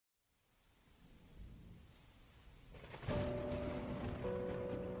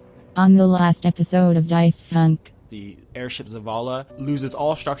On the last episode of Dice Funk, The airship Zavala loses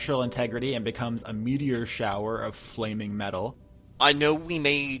all structural integrity and becomes a meteor shower of flaming metal. I know we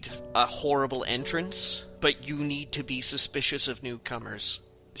made a horrible entrance, but you need to be suspicious of newcomers.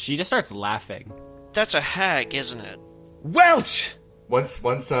 She just starts laughing. That's a hag, isn't it? Welch! Once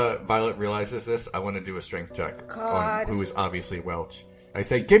Violet realizes this, I want to do a strength check on who is obviously Welch. I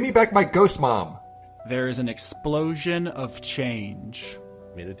say, give me back my ghost mom! There is an explosion of change.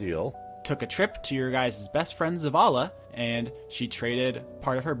 Made a deal. Took a trip to your guys' best friend Zavala, and she traded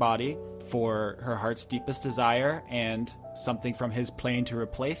part of her body for her heart's deepest desire and something from his plane to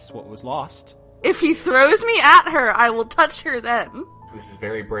replace what was lost. If he throws me at her, I will touch her then. This is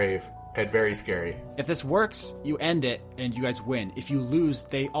very brave and very scary. If this works, you end it and you guys win. If you lose,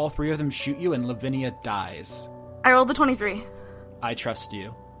 all three of them shoot you and Lavinia dies. I rolled a 23. I trust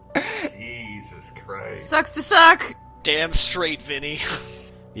you. Jesus Christ. Sucks to suck! Damn straight, Vinny.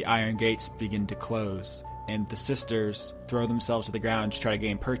 The iron gates begin to close, and the sisters throw themselves to the ground to try to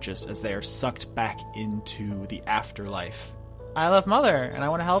gain purchase as they are sucked back into the afterlife. I love Mother, and I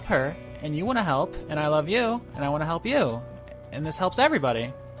want to help her, and you want to help, and I love you, and I want to help you. And this helps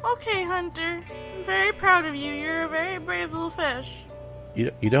everybody. Okay, Hunter. I'm very proud of you. You're a very brave little fish.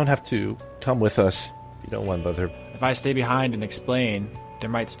 You don't have to come with us if you don't want, Mother. If I stay behind and explain, there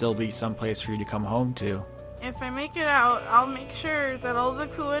might still be some place for you to come home to. If I make it out, I'll make sure that all the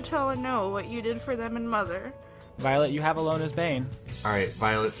Kuatoa know what you did for them and Mother. Violet, you have Alona's Bane. Alright,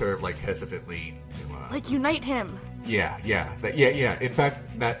 Violet sort of hesitantly to, Like, unite him. Yeah. In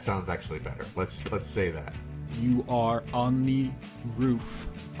fact, that sounds actually better. Let's say that. You are on the roof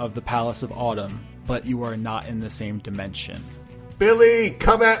of the Palace of Autumn, but you are not in the same dimension. Billy,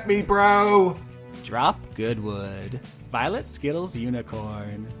 come at me, bro! Drop Goodwood, Violet Skittles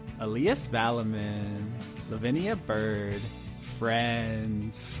Unicorn, Alias Valaman, Lavinia Bird,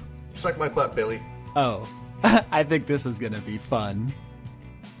 friends. Suck my butt, Billy. Oh, I think this is gonna be fun.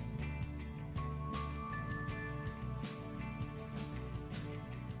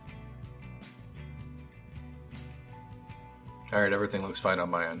 Alright, everything looks fine on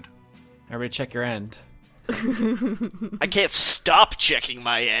my end. Everybody check your end. I can't stop checking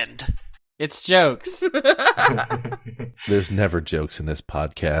my end. It's jokes. There's never jokes in this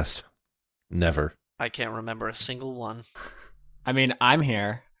podcast. Never. I can't remember a single one. I mean, I'm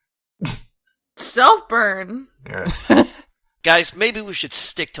here. Self-burn. Yeah. Guys, maybe we should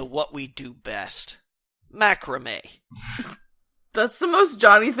stick to what we do best. Macrame. That's the most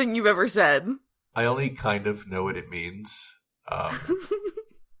Johnny thing you've ever said. I only kind of know what it means.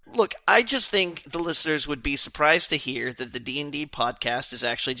 Look, I just think the listeners would be surprised to hear that the D&D podcast is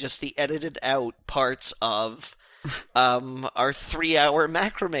actually just the edited out parts of our 3-hour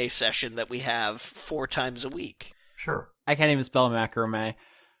macrame session that we have 4 times a week. Sure. I can't even spell macrame.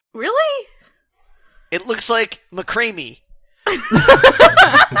 Really? It looks like macrame. Isn't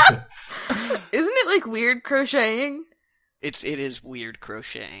it like weird crocheting? It is weird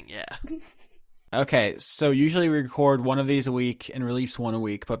crocheting, yeah. Okay, so usually we record one of these a week and release one a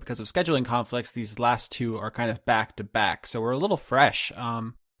week, but because of scheduling conflicts, these last 2 are kind of back to back, so we're a little fresh.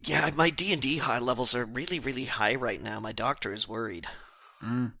 Yeah, my D&D high levels are really, really high right now. My doctor is worried.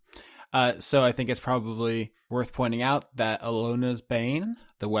 So I think it's probably worth pointing out that Alona's Bane,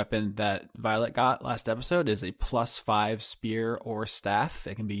 the weapon that Violet got last episode, is a +5 spear or staff.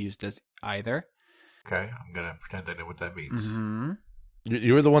 It can be used as either. Okay, I'm gonna pretend I know what that means. Mm-hmm.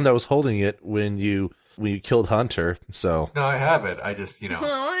 You were the one that was holding it when you killed Hunter, so... No, I have it. I just, Oh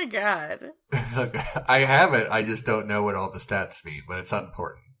my god. Look, I have it. I just don't know what all the stats mean, but it's not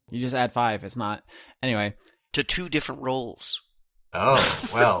important. You just add 5. It's not... Anyway. To 2 different roles. Oh,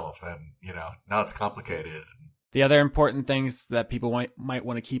 well, then, now it's complicated. The other important things that people might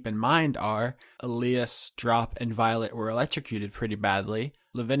want to keep in mind are Alias, Drop, and Violet were electrocuted pretty badly.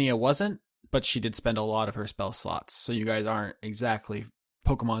 Lavinia wasn't, but she did spend a lot of her spell slots, so you guys aren't exactly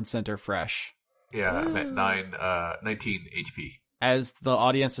Pokemon Center fresh. Yeah, I'm at 19 HP. As the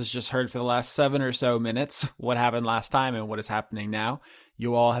audience has just heard for the last 7 or so minutes, what happened last time and what is happening now,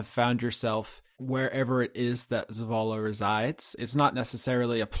 you all have found yourself wherever it is that Zavala resides. It's not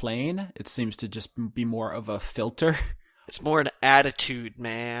necessarily a plane. It seems to just be more of a filter. It's more an attitude,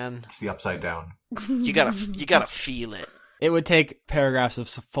 man. It's the upside down. You gotta feel it. It would take paragraphs of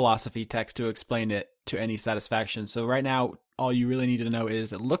philosophy text to explain it to any satisfaction. So right now, all you really need to know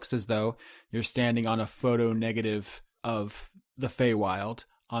is it looks as though you're standing on a photo negative of the Feywild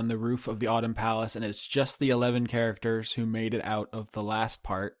on the roof of the Autumn Palace, and it's just the 11 characters who made it out of the last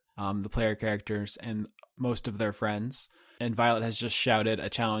part, the player characters and most of their friends. And Violet has just shouted a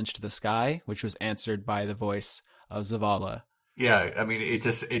challenge to the sky, which was answered by the voice of Zavala. Yeah, I mean, it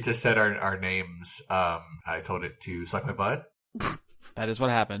just said our names. I told it to suck my butt. That is what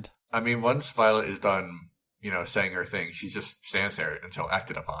happened. I mean, once Violet is done, saying her thing, she just stands there until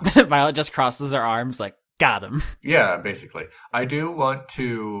acted upon. Violet just crosses her arms like, got him. Yeah, basically. I do want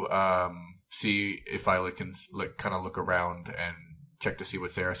to see if Violet can kind of look around and check to see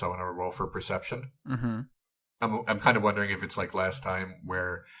what's there. So I want to roll for perception. Mm-hmm. I'm kind of wondering if it's like last time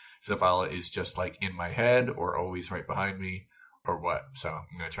where Zavala is just like in my head or always right behind me or what. So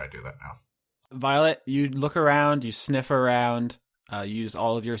I'm going to try to do that now. Violet, you look around, you sniff around, use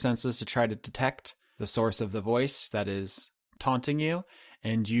all of your senses to try to detect the source of the voice that is taunting you.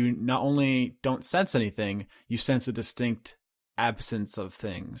 And you not only don't sense anything, you sense a distinct absence of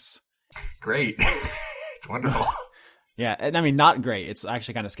things. Great. It's wonderful. Yeah, and I mean, not great. It's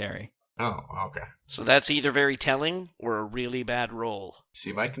actually kind of scary. Oh, okay. So that's either very telling or a really bad roll.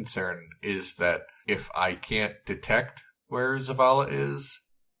 See, my concern is that if I can't detect where Zavala is,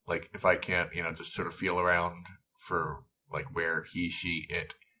 like if I can't, just sort of feel around for like where he, she,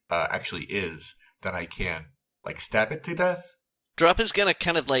 it actually is, then I can't like stab it to death. Drop is gonna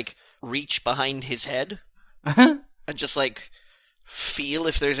kind of like reach behind his head and just like feel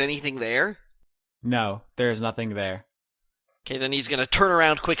if there's anything there. No, there's nothing there. Okay, then he's gonna turn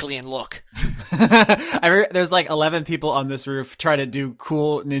around quickly and look. There's like 11 people on this roof trying to do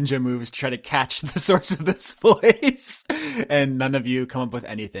cool ninja moves to try to catch the source of this voice, and none of you come up with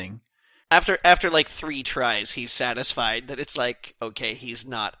anything. After like 3 tries, he's satisfied that it's like, okay, he's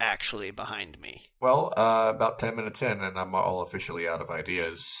not actually behind me. Well, about 10 minutes in, and I'm all officially out of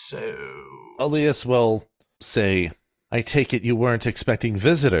ideas, so... Alias will say, I take it you weren't expecting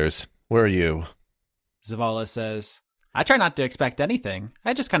visitors, were you? Zavala says, I try not to expect anything.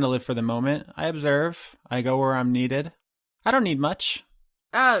 I just kind of live for the moment. I observe. I go where I'm needed. I don't need much.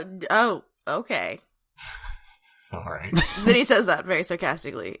 Oh, okay. All right. Then he says that very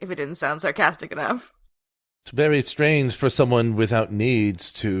sarcastically, if it didn't sound sarcastic enough. It's very strange for someone without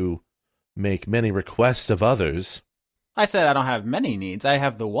needs to make many requests of others. I said I don't have many needs. I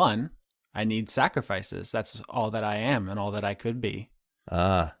have the one. I need sacrifices. That's all that I am and all that I could be.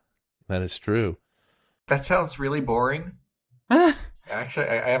 Ah, that is true. That sounds really boring. Actually,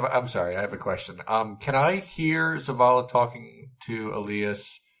 I'm sorry. I have a question. Can I hear Zavala talking to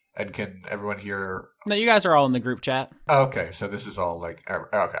Alias, and can everyone hear? No, you guys are all in the group chat. Oh, okay, so this is all like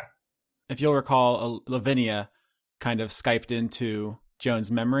okay. If you'll recall, Lavinia kind of Skyped into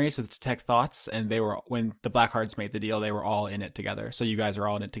Joan's memories with Detect Thoughts, and they were, when the Blackhearts made the deal, they were all in it together. So you guys are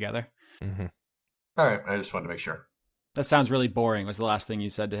all in it together. Mm-hmm. All right, I just wanted to make sure. That sounds really boring, was the last thing you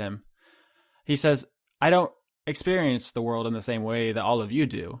said to him. He says, I don't experience the world in the same way that all of you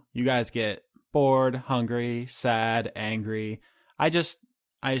do. You guys get bored, hungry, sad, angry. I just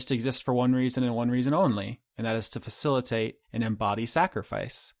exist for one reason and one reason only, and that is to facilitate and embody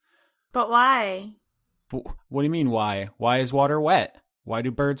sacrifice. But why? What do you mean, why? Why is water wet? Why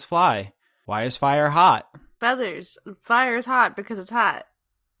do birds fly? Why is fire hot? Feathers. Fire is hot because it's hot.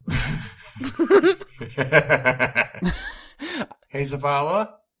 Hey,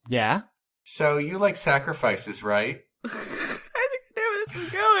 Zavala? Yeah? So you like sacrifices, right? I think I know where this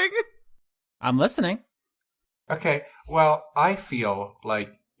is going. I'm listening. Okay, well, I feel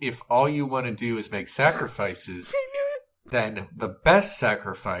like if all you want to do is make sacrifices, I knew it. then the best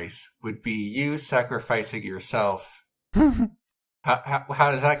sacrifice would be you sacrificing yourself. How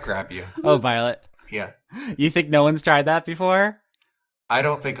does that grab you? Oh, Violet. Yeah. You think no one's tried that before? I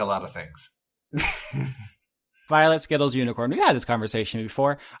don't think a lot of things. Violet, Skittles, Unicorn. We've had this conversation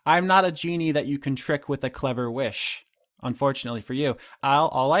before. I'm not a genie that you can trick with a clever wish. Unfortunately for you,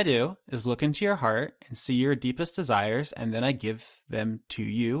 all I do is look into your heart and see your deepest desires, and then I give them to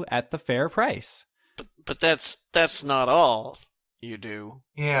you at the fair price. But that's not all you do.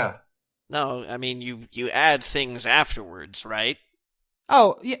 Yeah. No, I mean, you add things afterwards, right?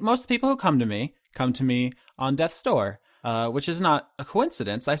 Oh, yeah, most people who come to me on death's door, which is not a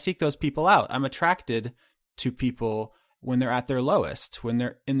coincidence. I seek those people out. I'm attracted to people when they're at their lowest, when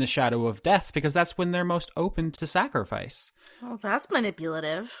they're in the shadow of death, because that's when they're most open to sacrifice. Oh, that's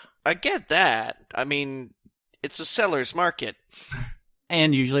manipulative. I get that. I mean, it's a seller's market.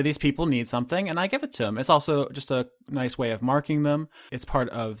 And usually these people need something, and I give it to them. It's also just a nice way of marking them. It's part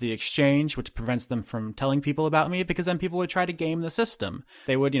of the exchange, which prevents them from telling people about me, because then people would try to game the system.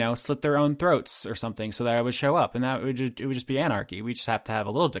 They would, slit their own throats or something so that I would show up, and it would just be anarchy. We just have to have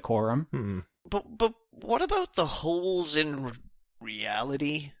a little decorum. But what about the holes in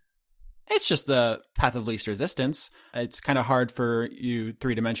reality? It's just the path of least resistance. It's kind of hard for you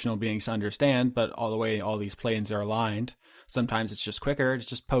three-dimensional beings to understand, but all the way all these planes are aligned. Sometimes it's just quicker to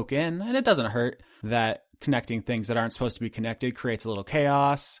just poke in, and it doesn't hurt that connecting things that aren't supposed to be connected creates a little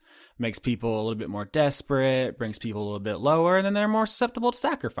chaos, makes people a little bit more desperate, brings people a little bit lower, and then they're more susceptible to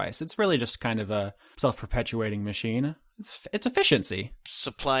sacrifice. It's really just kind of a self-perpetuating machine. It's efficiency.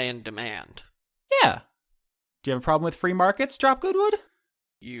 Supply and demand. Yeah. Do you have a problem with free markets, Drop Goodwood?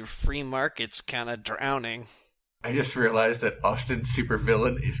 Your free market's kind of drowning. I just realized that Austin's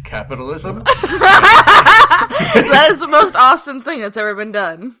supervillain is capitalism. That is the most Austin thing that's ever been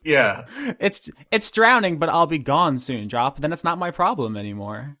done. Yeah. It's drowning, but I'll be gone soon, Drop. Then it's not my problem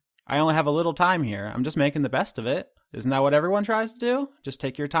anymore. I only have a little time here. I'm just making the best of it. Isn't that what everyone tries to do? Just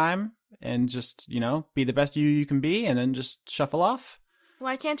take your time and just, be the best you can be and then just shuffle off?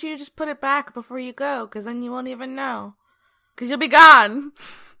 Why can't you just put it back before you go? Because then you won't even know. Because you'll be gone.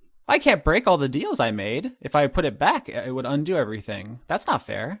 I can't break all the deals I made. If I put it back, it would undo everything. That's not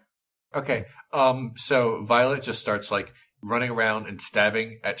fair. Okay. So Violet just starts running around and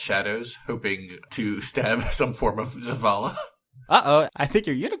stabbing at shadows, hoping to stab some form of Zavala. Uh-oh, I think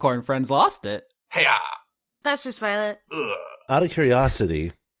your unicorn friends lost it. Hey-ya! That's just Violet. Ugh. Out of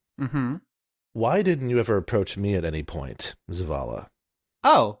curiosity, Mm-hmm. why didn't you ever approach me at any point, Zavala?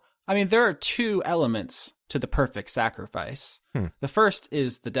 Oh, there are two elements to the perfect sacrifice. The first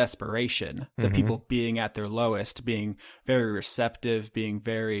is the desperation, the people being at their lowest, being very receptive, being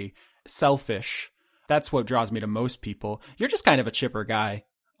very selfish. That's what draws me to most people. You're just kind of a chipper guy,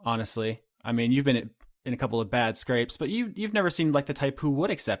 honestly. You've been in a couple of bad scrapes, but you've never seemed like the type who would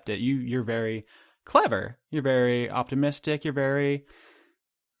accept it. You're very clever. You're very optimistic. You're very...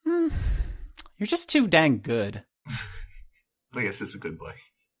 You're just too dang good. Alias is a good boy.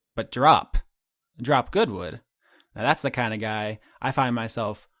 But Drop Goodwood, now that's the kind of guy I find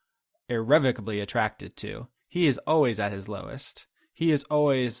myself irrevocably attracted to. He is always at his lowest. He is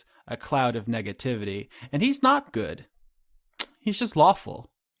always a cloud of negativity, and he's not good. He's just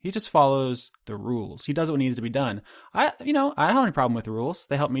lawful. He just follows the rules. He does what needs to be done. I don't have any problem with the rules.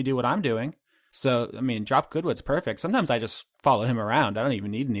 They help me do what I'm doing. So, Drop Goodwood's perfect. Sometimes I just follow him around. I don't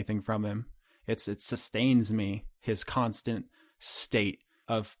even need anything from him. It sustains me, his constant state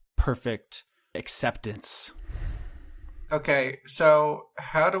of perfect acceptance. Okay, so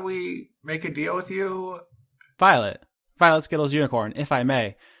how do we make a deal with you? Violet Skittles Unicorn, if I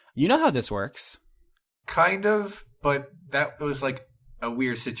may. You know how this works. Kind of, but that was a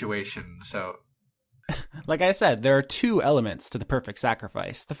weird situation, so... Like I said, there are two elements to the perfect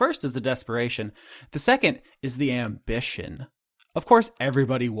sacrifice. The first is the desperation. The second is the ambition. Of course,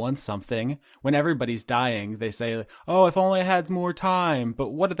 everybody wants something. When everybody's dying, they say, oh, if only I had more time.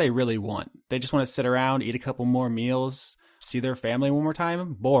 But what do they really want? They just want to sit around, eat a couple more meals, see their family one more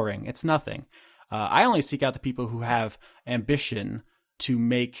time? Boring. It's nothing. I only seek out the people who have ambition to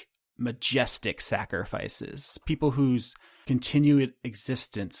make majestic sacrifices. People whose continued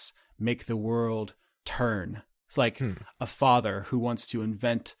existence make the world turn. It's like a father who wants to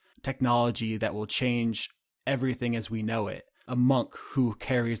invent technology that will change everything as we know it. A monk who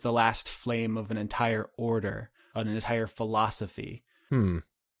carries the last flame of an entire order, an entire philosophy.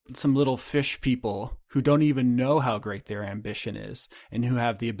 Some little fish people who don't even know how great their ambition is and who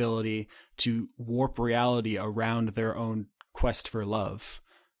have the ability to warp reality around their own quest for love.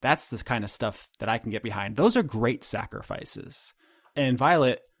 That's the kind of stuff that I can get behind. Those are great sacrifices. And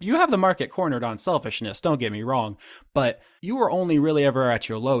Violet, you have the market cornered on selfishness, don't get me wrong, but you were only really ever at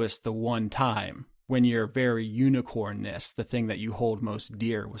your lowest the one time when your very unicornness, the thing that you hold most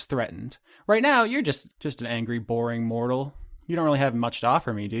dear, was threatened. Right now, you're just an angry, boring mortal. You don't really have much to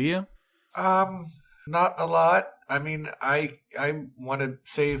offer me, do you? Not a lot. I want to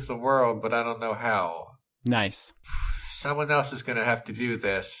save the world, but I don't know how. Nice. Someone else is going to have to do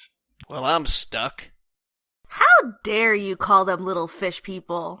this. Well, I'm stuck. How dare you call them little fish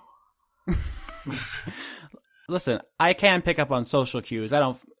people? Listen, I can pick up on social cues. I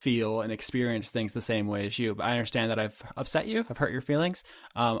don't feel and experience things the same way as you, but I understand that I've upset you. I've hurt your feelings.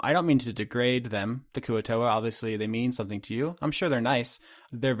 I don't mean to degrade them, the Kuatoa. Obviously, they mean something to you. I'm sure they're nice.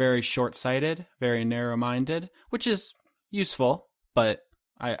 They're very short-sighted, very narrow-minded, which is useful, but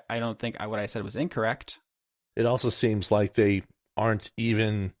I don't think what I said was incorrect. It also seems like they aren't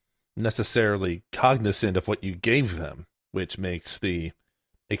even necessarily cognizant of what you gave them, which makes the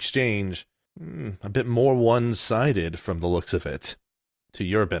exchange a bit more one-sided from the looks of it, to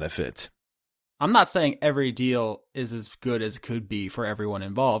your benefit. I'm not saying every deal is as good as it could be for everyone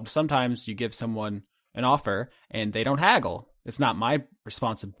involved. Sometimes you give someone an offer and they don't haggle. It's not my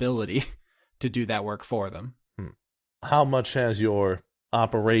responsibility to do that work for them. How much has your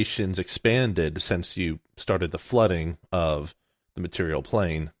operations expanded since you started the flooding of the material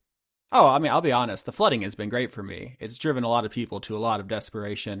plane? Oh, I mean, I'll be honest. The flooding has been great for me. It's driven a lot of people to a lot of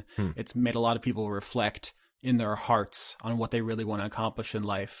desperation. It's made a lot of people reflect in their hearts on what they really want to accomplish in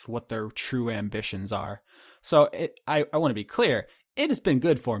life, what their true ambitions are. So I want to be clear. It has been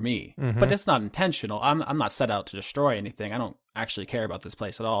good for me, but it's not intentional. I'm not set out to destroy anything. I don't actually care about this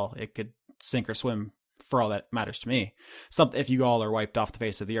place at all. It could sink or swim for all that matters to me. If you all are wiped off the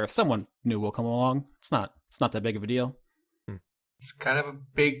face of the earth, someone new will come along. It's not that big of a deal. It's kind of a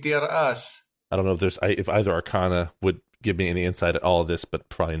big deal to us. I don't know if either Arcana would give me any insight at all of this, but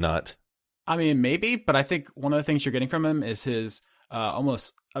probably not. I mean, maybe, but I think one of the things you're getting from him is his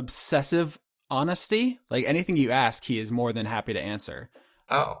almost obsessive honesty. Like anything you ask, he is more than happy to answer.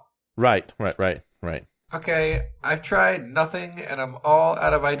 Oh. Right. Okay, I've tried nothing and I'm all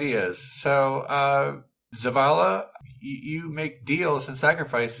out of ideas. So, Zavala, you make deals and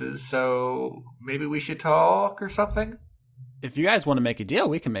sacrifices, so maybe we should talk or something? If you guys want to make a deal,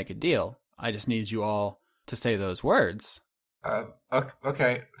 we can make a deal. I just need you all to say those words.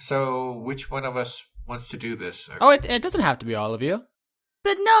 Okay, so which one of us wants to do this? Oh, it doesn't have to be all of you.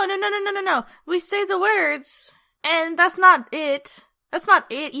 But no. We say the words, and that's not it. That's not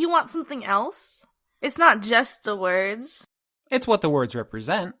it. You want something else? It's not just the words. It's what the words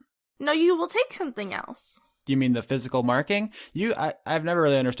represent. No, you will take something else. Do you mean the physical marking? I've never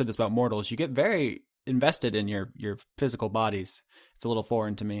really understood this about mortals. You get very invested in your physical bodies. It's a little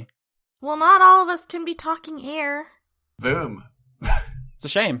foreign to me. Well, not all of us can be talking air. Boom. It's a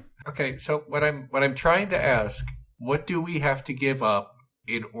shame. Okay, so what I'm trying to ask, what do we have to give up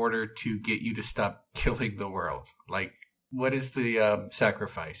in order to get you to stop killing the world? Like, what is the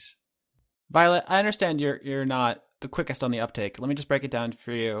sacrifice? Violet, I understand you're not the quickest on the uptake. Let me just break it down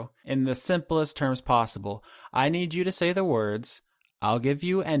for you in the simplest terms possible. I need you to say the words, I'll give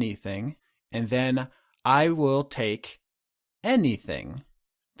you anything, and then I will take anything.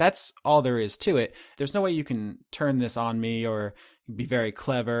 That's all there is to it. There's no way you can turn this on me or be very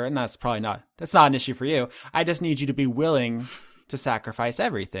clever, and that's not an issue for you. I just need you to be willing to sacrifice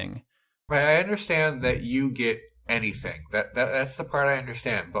everything. Right, I understand that you get anything. That's the part I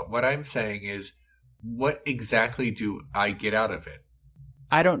understand. But what I'm saying is, what exactly do I get out of it?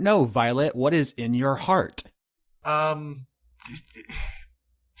 I don't know, Violet. What is in your heart?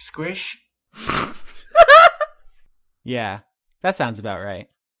 Squish? Yeah, that sounds about right.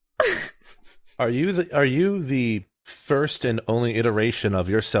 Are you the first and only iteration of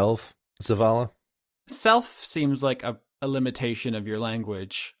yourself, Zavala? Self seems like a limitation of your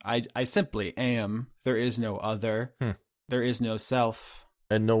language. I simply am. There is no other. There is no self.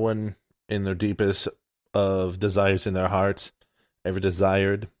 And no one in their deepest of desires in their hearts ever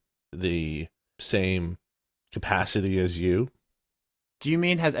desired the same capacity as you? Do you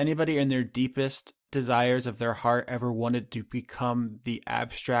mean, has anybody in their deepest desires of their heart ever wanted to become the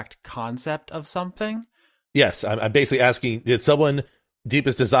abstract concept of something? Yes, I'm basically asking, did someone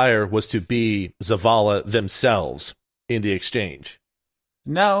deepest desire was to be Zavala themselves in the exchange?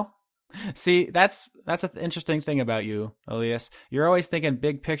 No. See, that's an interesting thing about you, Alias. You're always thinking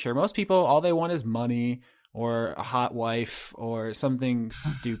big picture. Most people, all they want is money or a hot wife or something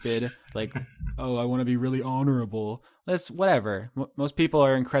stupid like, oh, I want to be really honorable. That's whatever. Most people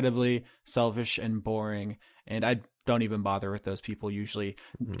are incredibly selfish and boring, and I don't even bother with those people usually.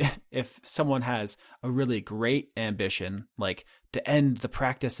 If someone has a really great ambition, like to end the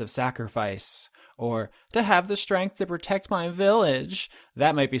practice of sacrifice or to have the strength to protect my village,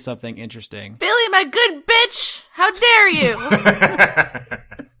 that might be something interesting. Billy, my good bitch! How dare you!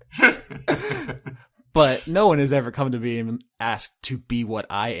 But no one has ever come to me and asked to be what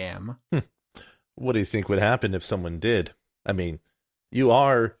I am. What do you think would happen if someone did? I mean, you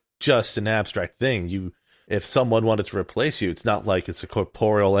are just an abstract thing. If someone wanted to replace you, it's not like it's a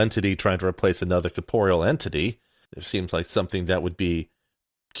corporeal entity trying to replace another corporeal entity. It seems like something that would be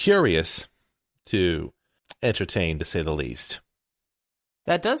curious to entertain, to say the least.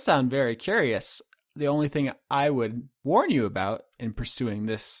 That does sound very curious. The only thing I would warn you about in pursuing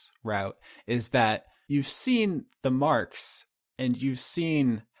this route is that you've seen the marks and you've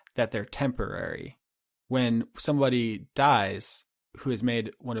seen that they're temporary. When somebody dies who has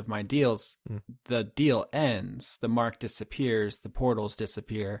made one of my deals, the deal ends, the mark disappears, the portals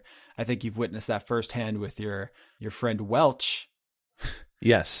disappear. I think you've witnessed that firsthand with your friend Welch.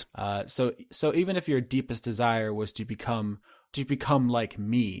 Yes. So even if your deepest desire was to become like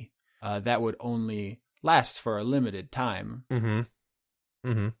me, that would only last for a limited time.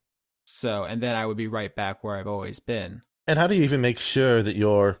 So, and then I would be right back where I've always been. And how do you even make sure that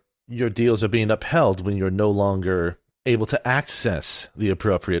your deals are being upheld when you're no longer able to access the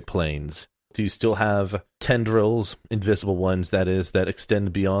appropriate planes? Do you still have tendrils, invisible ones, that is, that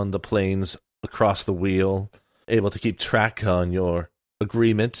extend beyond the planes across the wheel, able to keep track on your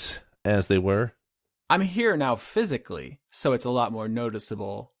agreements as they were? I'm here now physically, so it's a lot more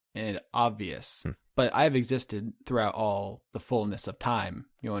noticeable and obvious. But I've existed throughout all the fullness of time,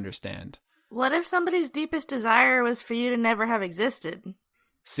 you'll understand. What if somebody's deepest desire was for you to never have existed?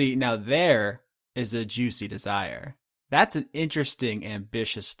 See, now there is a juicy desire. That's an interesting,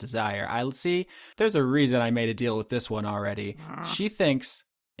 ambitious desire. I see. There's a reason I made a deal with this one already. She thinks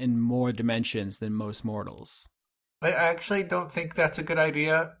in more dimensions than most mortals. I actually don't think that's a good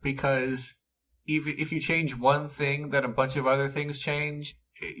idea, because even if you change one thing, then a bunch of other things change.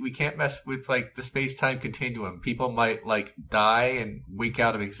 We can't mess with, like, the space-time continuum. People might, like, die and wink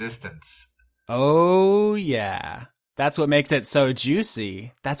out of existence. Oh, yeah. That's what makes it so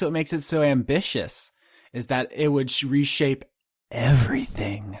juicy. That's what makes it so ambitious, is that it would reshape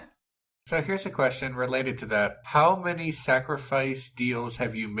everything. So here's a question related to that. How many sacrifice deals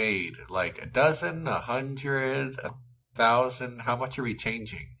have you made? Like a dozen, 100, 1,000? How much are we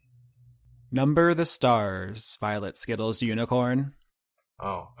changing? Number the stars, Violet Skittles Unicorn.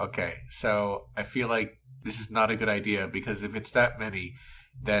 Oh, okay. So I feel like this is not a good idea, because if it's that many,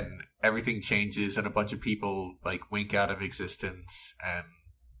 then everything changes and a bunch of people like wink out of existence, and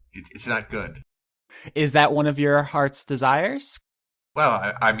it's not good. Is that one of your heart's desires?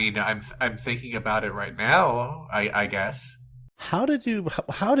 Well, I mean, I'm thinking about it right now, I guess. How did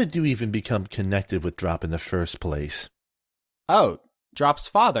you even become connected with Drop in the first place? Oh, Drop's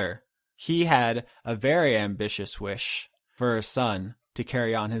father. He had a very ambitious wish for a son to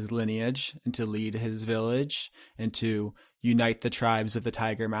carry on his lineage and to lead his village and to unite the tribes of the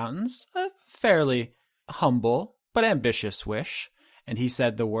Tiger Mountains. A fairly humble but ambitious wish. And he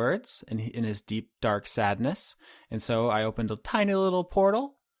said the words in his deep, dark sadness. And so I opened a tiny little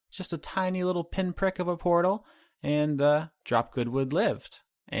portal, just a tiny little pinprick of a portal, and Drop Goodwood lived.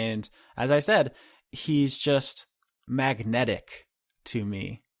 And as I said, he's just magnetic to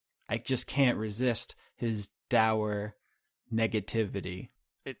me. I just can't resist his dour negativity.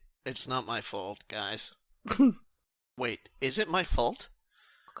 It's not my fault, guys. Wait, is it my fault?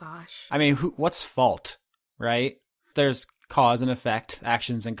 Gosh. I mean, what's fault, right? There's cause and effect,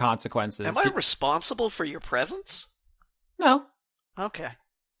 actions and consequences. Am I responsible for your presence? No. Okay.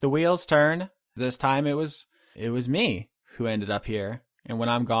 The wheels turn. This time it was me who ended up here. And when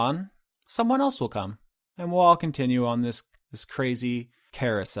I'm gone, someone else will come. And we'll all continue on this crazy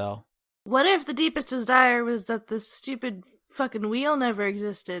carousel. What if the deepest desire was that this stupid fucking wheel never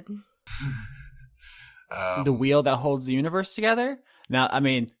existed? The wheel that holds the universe together? Now, I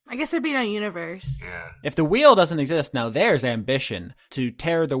mean, I guess there'd be no universe. Yeah. If the wheel doesn't exist, now there's ambition to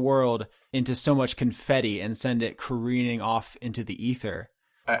tear the world into so much confetti and send it careening off into the ether.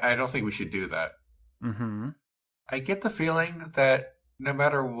 I don't think we should do that. Mm-hmm. I get the feeling that no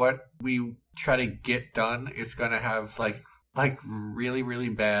matter what we try to get done, it's going to have like really, really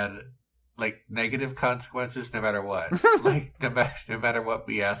bad, like negative consequences no matter what. Like no matter what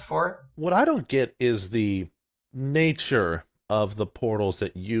we ask for. What I don't get is the nature of the portals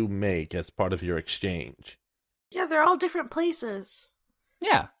that you make as part of your exchange. Yeah, they're all different places.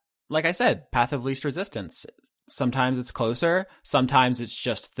 Yeah. Like I said, path of least resistance. Sometimes it's closer. Sometimes it's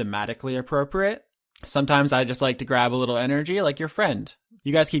just thematically appropriate. Sometimes I just like to grab a little energy, like your friend.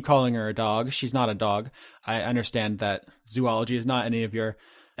 You guys keep calling her a dog. She's not a dog. I understand that zoology is not any of your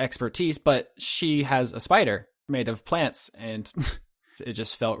expertise, but she has a spider made of plants, and it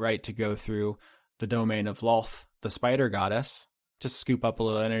just felt right to go through the domain of Lolth, the spider goddess, to scoop up a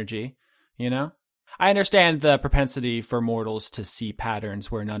little energy, you know? I understand the propensity for mortals to see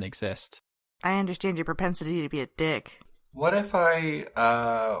patterns where none exist. I understand your propensity to be a dick. What if I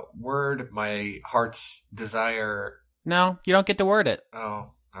word my heart's desire? No, you don't get to word it.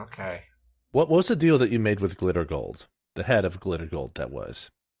 Oh, okay. What was the deal that you made with Glitter Gold? The head of Glitter Gold, that was.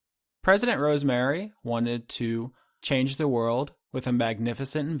 President Rosemary wanted to change the world with a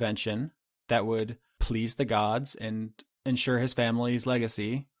magnificent invention that would please the gods and ensure his family's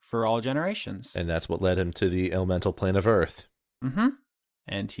legacy for all generations. And that's what led him to the elemental plane of Earth. Mm-hmm.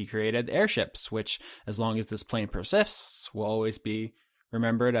 And he created airships, which, as long as this plane persists, will always be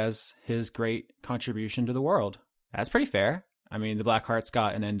remembered as his great contribution to the world. That's pretty fair. I mean, the Blackhearts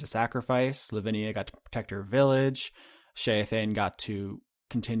got an end to sacrifice. Lavinia got to protect her village. Sheathane got to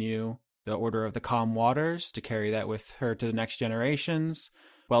continue the Order of the Calm Waters to carry that with her to the next generations.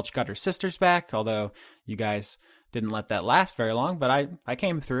 Welch got her sisters back, although you guys didn't let that last very long, but I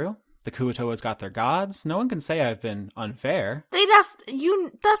came through. The Kuo-toa's got their gods. No one can say I've been unfair. That's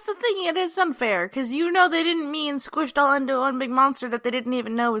the thing, it is unfair, because they didn't mean squished all into one big monster that they didn't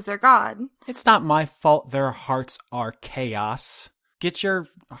even know was their god. It's not my fault their hearts are chaos. Get your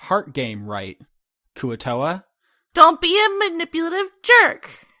heart game right, Kuo-toa. Don't be a manipulative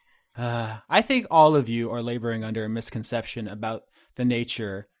jerk. I think all of you are laboring under a misconception about the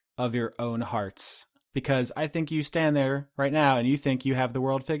nature of your own hearts. Because I think you stand there right now and you think you have the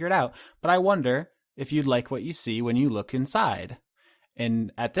world figured out. But I wonder if you'd like what you see when you look inside.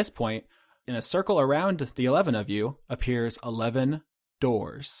 And at this point, in a circle around the 11 of you, appears 11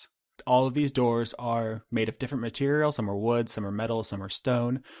 doors. All of these doors are made of different materials. Some are wood, some are metal, some are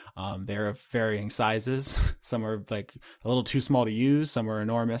stone. They're of varying sizes. Some are like a little too small to use, some are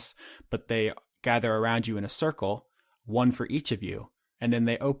enormous. But they gather around you in a circle, one for each of you. And then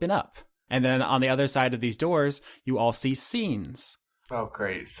they open up. And then on the other side of these doors, you all see scenes. Oh,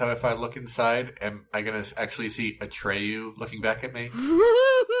 great. So if I look inside, am I going to actually see Atreyu looking back at me?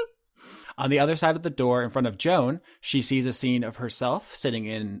 On the other side of the door in front of Joan, she sees a scene of herself sitting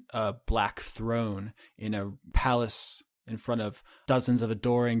in a black throne in a palace in front of dozens of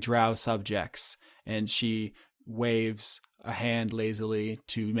adoring drow subjects. And she waves a hand lazily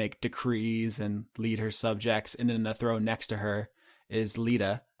to make decrees and lead her subjects. And in the throne next to her is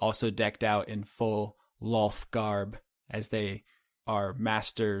Lita, also decked out in full Lolth garb, as they are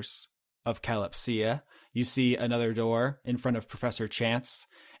masters of Calypsia. You see another door in front of Professor Chance,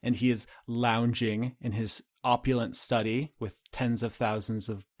 and he is lounging in his opulent study with tens of thousands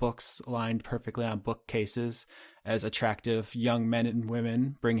of books lined perfectly on bookcases, as attractive young men and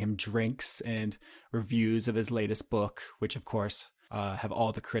women bring him drinks and reviews of his latest book, which of course have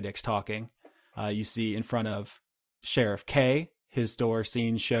all the critics talking. You see in front of Sheriff K, his door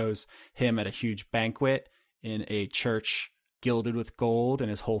scene shows him at a huge banquet in a church gilded with gold, and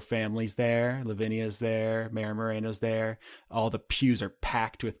his whole family's there. Lavinia's there, Mayor Moreno's there. All the pews are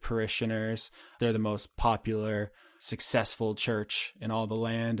packed with parishioners. They're the most popular, successful church in all the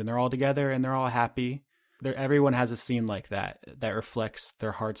land, and they're all together and they're all happy. Everyone has a scene like that reflects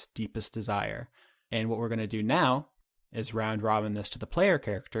their heart's deepest desire. And what we're going to do now is round robin this to the player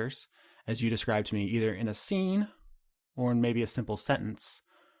characters, as you described to me, either in a scene or in maybe a simple sentence.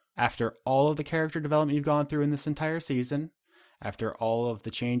 After all of the character development you've gone through in this entire season, after all of the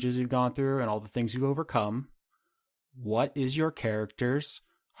changes you've gone through and all the things you've overcome, what is your character's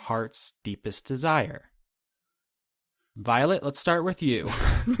heart's deepest desire? Violet, let's start with you.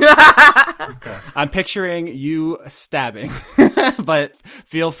 Okay. I'm picturing you stabbing, but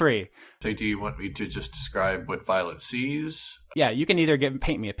feel free. So do you want me to just describe what Violet sees? Yeah, you can either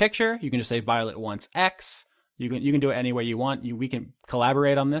paint me a picture. You can just say Violet wants X. You can do it any way you want. We can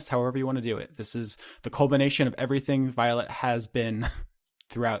collaborate on this however you want to do it. This is the culmination of everything Violet has been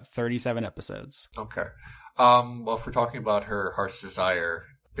throughout 37 episodes. Okay. Well, if we're talking about her heart's desire,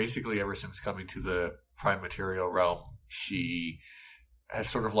 basically ever since coming to the prime material realm, she has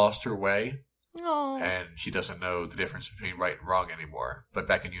sort of lost her way. Oh. And she doesn't know the difference between right and wrong anymore. But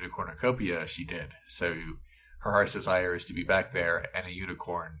back in Unicornucopia, she did. So her heart's desire is to be back there and a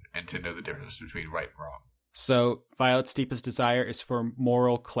unicorn and to know the difference between right and wrong. So Violet's deepest desire is for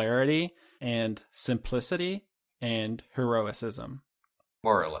moral clarity and simplicity and heroicism.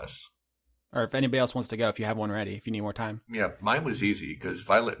 More or less. Or if anybody else wants to go, if you have one ready, if you need more time. Yeah, mine was easy because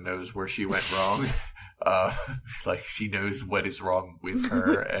Violet knows where she went wrong. Like she knows what is wrong with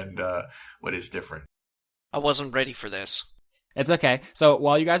her and what is different. I wasn't ready for this. It's okay. So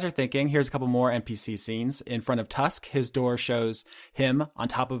while you guys are thinking, here's a couple more NPC scenes. In front of Tusk, his door shows him on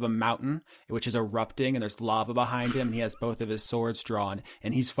top of a mountain, which is erupting, and there's lava behind him. And he has both of his swords drawn,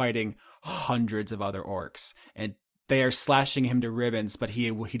 and he's fighting hundreds of other orcs. And they are slashing him to ribbons, but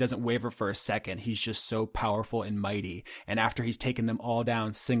he doesn't waver for a second. He's just so powerful and mighty. And after he's taken them all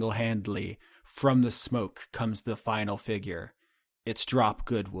down single-handedly, from the smoke comes the final figure. It's Drop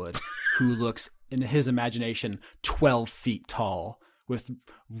Goodwood, who looks, in his imagination, 12 feet tall, with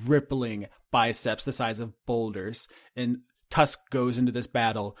rippling biceps the size of boulders. And Tusk goes into this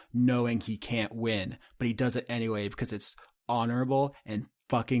battle knowing he can't win, but he does it anyway because it's honorable and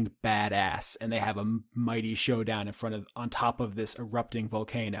fucking badass. And they have a mighty showdown on top of this erupting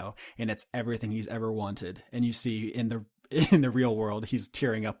volcano, and it's everything he's ever wanted. And you see in the real world, he's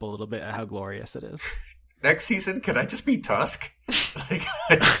tearing up a little bit at how glorious it is. Next season, can I just be Tusk? I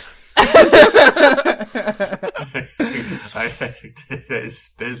think that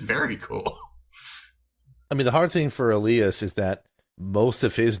is very cool. I mean, the hard thing for Alias is that most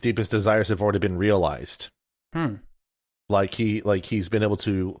of his deepest desires have already been realized. Like he's been able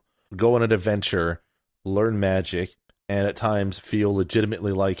to go on an adventure, learn magic, and at times feel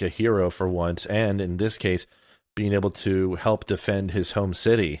legitimately like a hero for once, and in this case, being able to help defend his home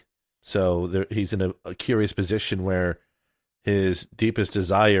city. So he's in a curious position where his deepest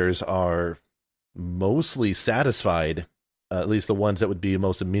desires are mostly satisfied, at least the ones that would be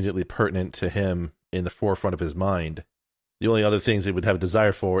most immediately pertinent to him in the forefront of his mind. The only other things he would have a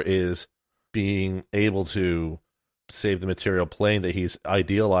desire for is being able to save the material plane that he's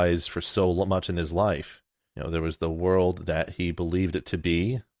idealized for so much in his life. There was the world that he believed it to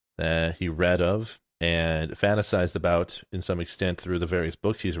be, that he read of and fantasized about in some extent through the various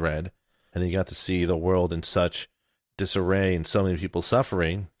books he's read. And he got to see the world in such disarray and so many people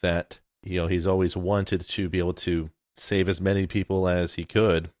suffering that, he's always wanted to be able to save as many people as he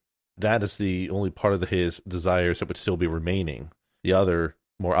could. That is the only part of his desires that would still be remaining. The other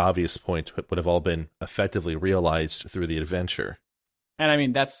more obvious points would have all been effectively realized through the adventure. And I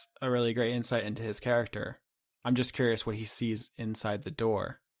mean, that's a really great insight into his character. I'm just curious what he sees inside the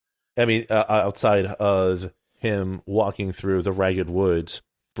door. I mean, outside of him walking through the ragged woods,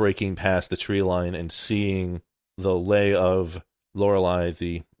 breaking past the tree line and seeing the lay of Lorelei,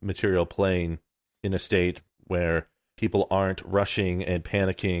 the material plane, in a state where people aren't rushing and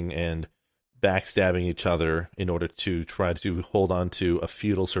panicking and backstabbing each other in order to try to hold on to a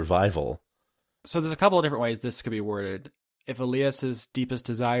futile survival. So there's a couple of different ways this could be worded. If Elias's deepest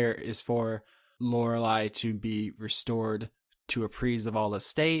desire is for Lorelei to be restored to a pre-Zavala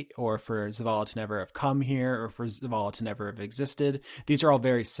state, or for Zavala to never have come here, or for Zavala to never have existed. These are all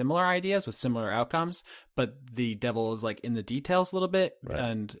very similar ideas with similar outcomes, but the devil is like in the details a little bit. Right.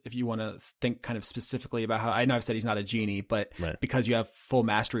 And if you want to think kind of specifically about how, I know I've said he's not a genie, but because you have full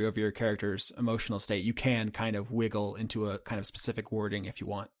mastery over your character's emotional state, you can kind of wiggle into a kind of specific wording if you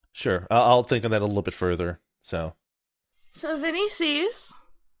want. Sure. I'll think on that a little bit further. So Vinny sees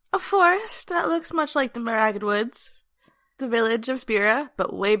a forest that looks much like the Ragged Woods, the village of Spira,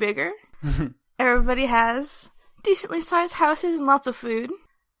 but way bigger. Everybody has decently sized houses and lots of food.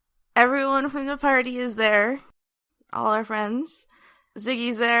 Everyone from the party is there. All our friends.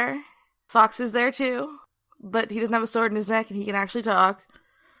 Ziggy's there. Fox is there too, but he doesn't have a sword in his neck and he can actually talk.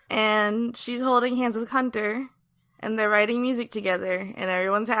 And she's holding hands with Hunter, and they're writing music together, and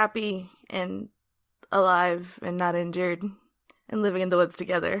everyone's happy and alive and not injured and living in the woods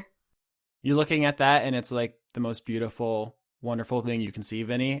together. You're looking at that, and it's like the most beautiful, wonderful thing you can see,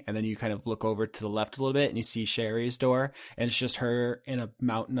 Vinny. And then you kind of look over to the left a little bit, and you see Sherry's door, and it's just her in a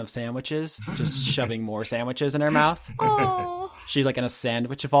mountain of sandwiches, just shoving more sandwiches in her mouth. Oh, She's like in a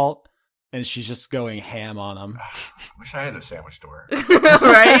sandwich vault, and she's just going ham on them. I wish I had a sandwich store.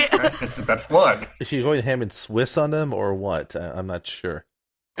 right? It's the best one. is she going ham and Swiss on them or what? I'm not sure.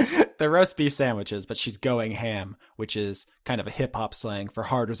 They're roast beef sandwiches, but she's going ham, which is kind of a hip-hop slang for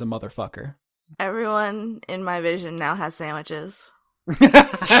hard as a motherfucker. Everyone in my vision now has sandwiches.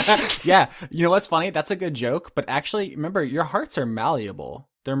 Yeah, you know what's funny? That's a good joke, but actually, remember, your hearts are malleable.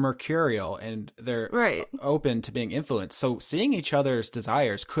 They're mercurial, and they're Right. open to being influenced. So seeing each other's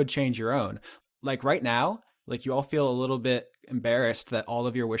desires could change your own. Like right now, like you all feel a little bit embarrassed that all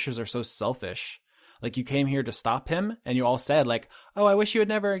of your wishes are so selfish. Like you came here to stop him, and you all said like, oh, I wish you had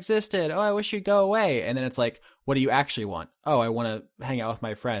never existed. Oh, I wish you'd go away. And then it's like, what do you actually want? Oh, I want to hang out with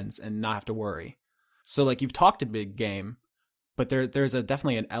my friends and not have to worry. So like you've talked a big game, but there's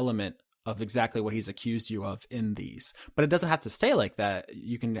definitely an element of exactly what he's accused you of in these. But it doesn't have to stay like that.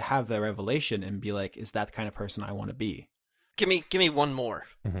 You can have the revelation and be like, is that the kind of person I want to be? Give me one more.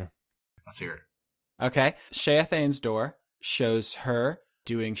 Mm-hmm. Let's hear it. Okay. Sheathane's door shows her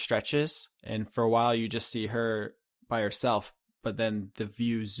doing stretches, and for a while you just see her by herself, but then the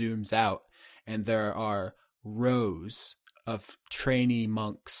view zooms out, and there are rows of trainee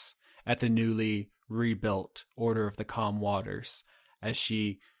monks at the newly rebuilt Order of the Calm Waters as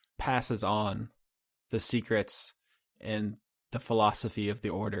she passes on the secrets and the philosophy of the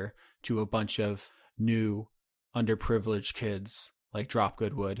order to a bunch of new underprivileged kids like Drop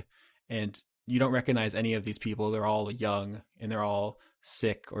Goodwood. And you don't recognize any of these people. They're all young, and they're all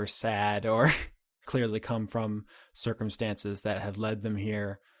sick or sad or clearly come from circumstances that have led them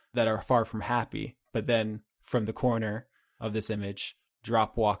here that are far from happy. But then from the corner of this image,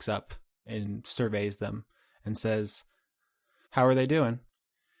 Drop walks up and surveys them and says, how are they doing?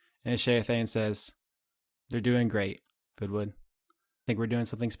 And Sheathane says, they're doing great, Goodwood. I think we're doing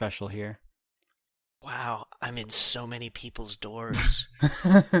something special here. Wow, I'm in so many people's doors.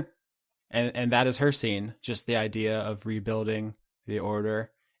 And that is her scene, just the idea of rebuilding the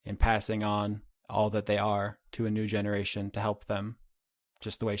order and passing on all that they are to a new generation to help them,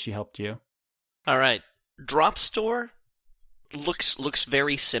 just the way she helped you. All right, Drop Store looks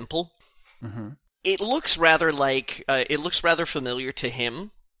very simple. Mm-hmm. it looks rather like it looks rather familiar to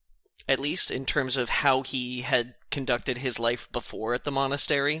him, at least in terms of how he had conducted his life before at the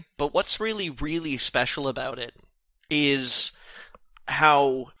monastery. But what's really, really special about it is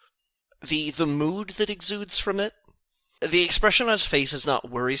how the mood that exudes from it. The expression on his face is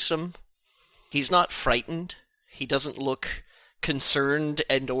not worrisome. He's not frightened. He doesn't look concerned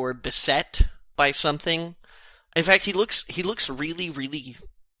and or beset by something. In fact, he looks really, really,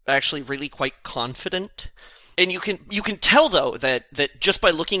 actually really quite confident. And you can tell though that just by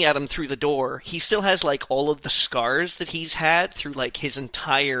looking at him through the door, he still has like all of the scars that he's had through like his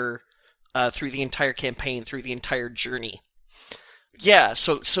entire through the entire campaign, through the entire journey. Yeah,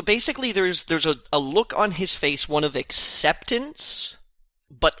 so basically there's a look on his face, one of acceptance,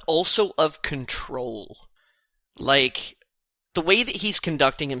 but also of control. Like, the way that he's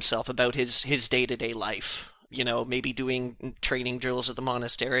conducting himself about his day-to-day life, you know, maybe doing training drills at the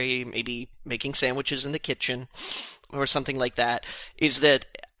monastery, maybe making sandwiches in the kitchen, or something like that, is that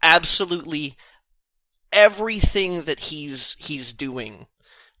absolutely everything that he's doing,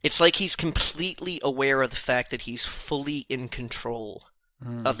 it's like he's completely aware of the fact that he's fully in control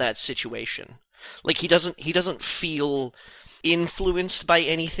of that situation. Like, he doesn't feel influenced by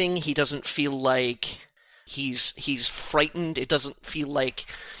anything. He doesn't feel like he's frightened. It doesn't feel like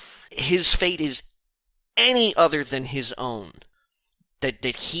his fate is any other than his own. That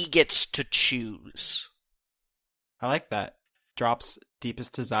he gets to choose. I like that. Drop's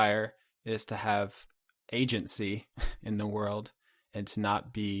deepest desire is to have agency in the world and to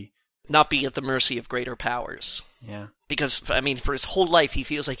not be at the mercy of greater powers. Yeah. Because, I mean, for his whole life, he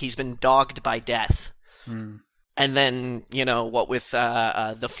feels like he's been dogged by death. And then, you know, what with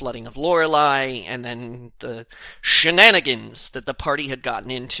the flooding of Lorelei, and then the shenanigans that the party had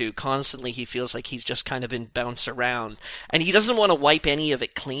gotten into, constantly he feels like he's just kind of been bounced around. And he doesn't want to wipe any of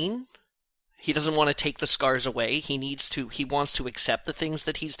it clean. He doesn't want to take the scars away. He wants to accept the things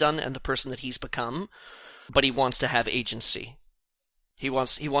that he's done and the person that he's become, but he wants to have agency. He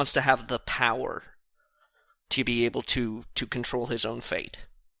wants to have the power to be able to control his own fate.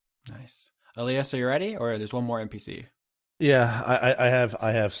 Nice. Alias, are you ready? Or there's one more NPC? Yeah,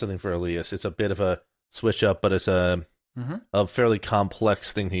 I have something for Alias. It's a bit of a switch up, but it's a fairly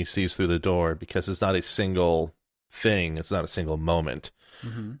complex thing he sees through the door, because it's not a single thing. It's not a single moment.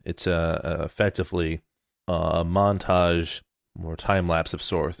 It's effectively a montage or time lapse of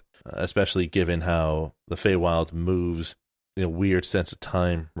sorts, especially given how the Feywild moves in a weird sense of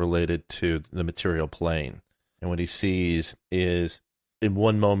time related to the material plane. And what he sees is, in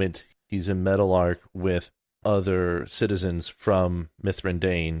one moment, he's in Meadowlark with other citizens from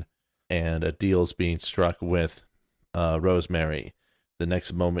Mithrandain, and a deal's being struck with Rosemary. The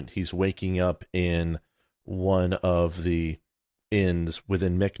next moment, he's waking up in one of the inns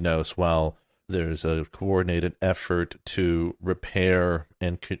within Mykonos, while there's a coordinated effort to repair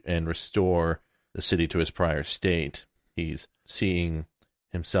and restore the city to its prior state. He's seeing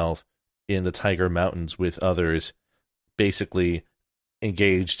himself in the Tiger Mountains with others, basically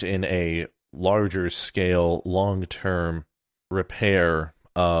engaged in a larger scale, long-term repair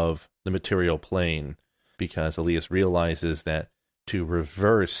of the material plane, because Alias realizes that to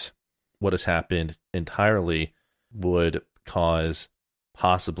reverse what has happened entirely would cause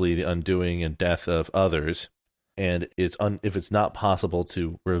possibly the undoing and death of others. And if it's not possible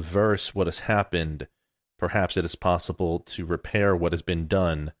to reverse what has happened, perhaps it is possible to repair what has been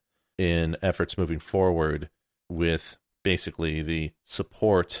done in efforts moving forward, with basically the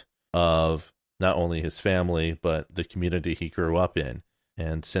support of not only his family, but the community he grew up in.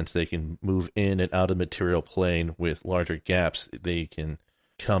 And since they can move in and out of the material plane with larger gaps, they can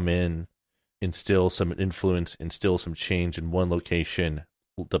come in, instill some influence, instill some change in one location,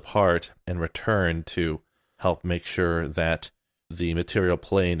 depart, and return to help make sure that the material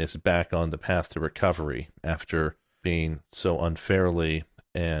plane is back on the path to recovery after being so unfairly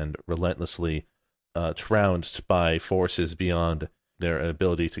and relentlessly trounced by forces beyond their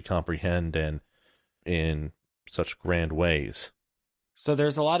ability to comprehend, and in such grand ways. So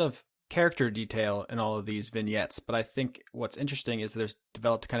there's a lot of character detail in all of these vignettes, but I think what's interesting is there's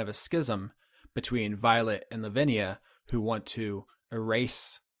developed kind of a schism between Violet and Lavinia, who want to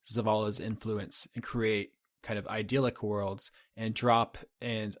erase Zavala's influence and create kind of idyllic worlds, and Drop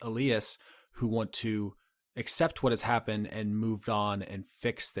and Alias, who want to accept what has happened and moved on and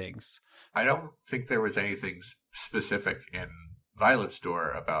fix things. I don't think there was anything specific in Violet's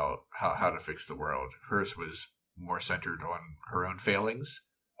door about how to fix the world. Hers was more centered on her own failings.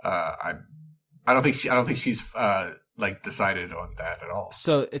 I don't think she's like decided on that at all.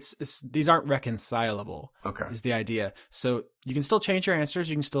 So it's these aren't reconcilable. Okay, is the idea. So you can still change your answers.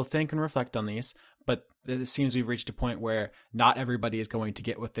 You can still think and reflect on these, but it seems we've reached a point where not everybody is going to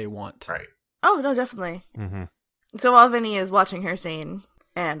get what they want. Right. Oh, no, definitely. Mm-hmm. So while Vinny is watching her scene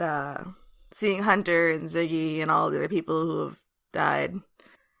and seeing Hunter and Ziggy and all the other people who have died,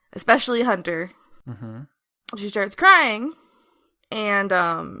 especially Hunter, she starts crying, and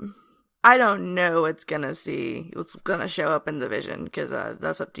I don't know what's gonna show up in the vision, because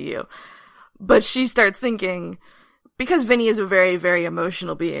that's up to you. But she starts thinking, because Vinny is a very, very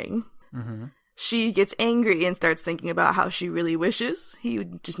emotional being, she gets angry and starts thinking about how she really wishes he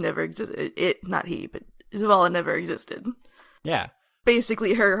would just never existed. Not he, but Zavala never existed. Yeah.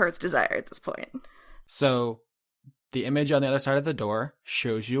 Basically her heart's desire at this point. So the image on the other side of the door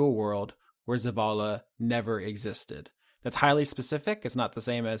shows you a world where Zavala never existed. That's highly specific. It's not the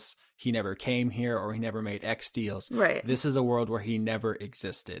same as he never came here or he never made X deals. Right. This is a world where he never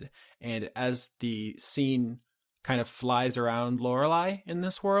existed. And as the scene kind of flies around Lorelei in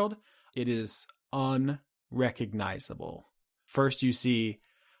this world, it is unrecognizable. First, you see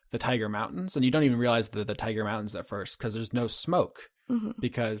the Tiger Mountains, and you don't even realize they're the Tiger Mountains at first because there's no smoke,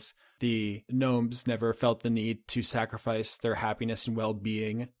 because the gnomes never felt the need to sacrifice their happiness and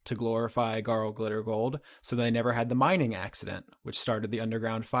well-being to glorify Garl Glitter Gold, so they never had the mining accident, which started the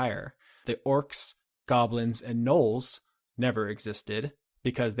underground fire. The orcs, goblins, and gnolls never existed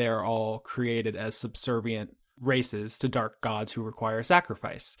because they are all created as subservient races to dark gods who require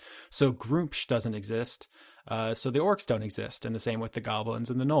sacrifice. So Grumpsh doesn't exist, so the orcs don't exist, and the same with the goblins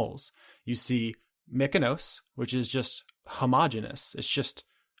and the gnolls. You see Mykonos, which is just homogeneous. It's just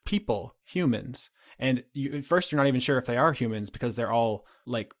people, humans. And at first you're not even sure if they are humans because they're all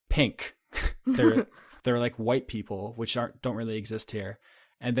like pink. they're like white people, which don't really exist here.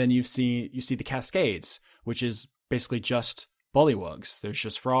 And then you see the Cascades, which is basically just bullywugs. There's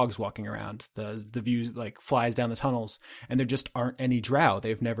just frogs walking around. The view like flies down the tunnels, and there just aren't any drow.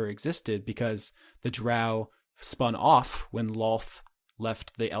 They've never existed because the drow spun off when Lolth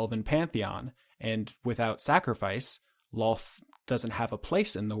left the elven pantheon, and without sacrifice, Lolth doesn't have a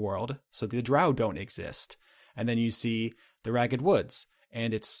place in the world, so the drow don't exist. And then you see the Ragged Woods,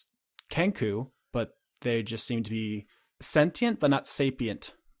 and it's Kenku, but they just seem to be sentient but not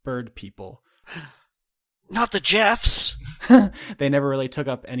sapient bird people. Not the Jeffs. They never really took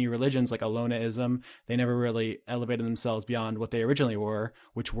up any religions like Alonaism. They never really elevated themselves beyond what they originally were,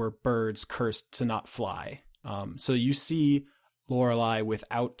 which were birds cursed to not fly. So you see Lorelei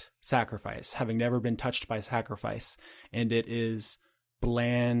without sacrifice, having never been touched by sacrifice, and it is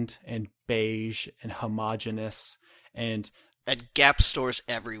bland and beige and homogeneous and Gap stores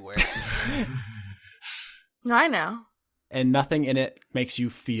everywhere. I know. And nothing in it makes you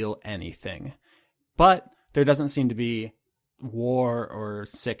feel anything. But there doesn't seem to be war or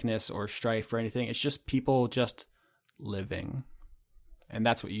sickness or strife or anything. It's just people just living. And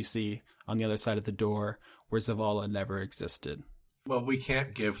that's what you see on the other side of the door, where Zavala never existed. Well, we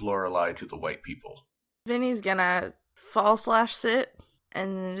can't give Lorelei to the white people. Vinny's gonna fall/sit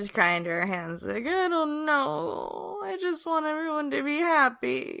and just cry into her hands like, I don't know. I just want everyone to be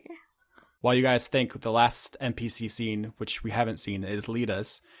happy. While you guys think, the last NPC scene, which we haven't seen, is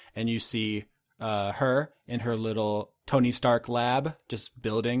Lita's, and you see her in her little Tony Stark lab just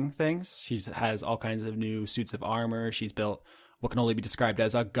building things. She has all kinds of new suits of armor. She's built what can only be described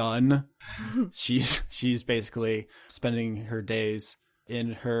as a gun. She's basically spending her days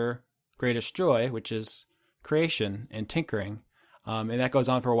in her greatest joy, which is creation and tinkering. And that goes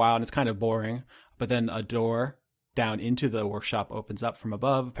on for a while, and it's kind of boring. But then a door down into the workshop opens up from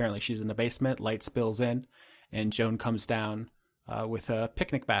above. Apparently she's in the basement. Light spills in, and Joan comes down with a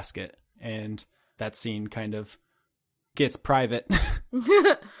picnic basket. And that scene kind of gets private.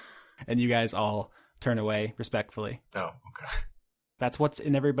 And you guys all turn away respectfully. Oh, okay. That's what's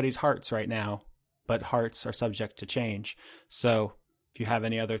in everybody's hearts right now. But hearts are subject to change. So if you have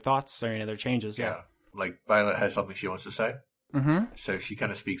any other thoughts or any other changes. Yeah. Like Violet has something she wants to say. Mm-hmm. So she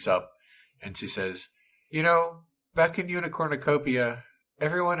kind of speaks up and she says, you know, back in Unicornucopia,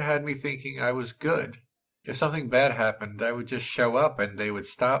 everyone had me thinking I was good. If something bad happened, I would just show up and they would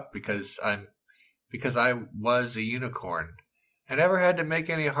stop because I was a unicorn. I never had to make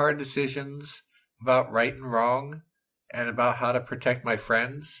any hard decisions about right and wrong and about how to protect my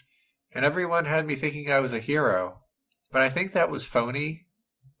friends. And everyone had me thinking I was a hero. But I think that was phony.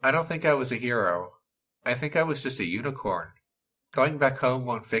 I don't think I was a hero. I think I was just a unicorn. Going back home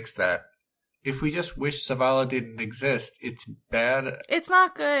won't fix that. If we just wish Zavala didn't exist, it's bad. It's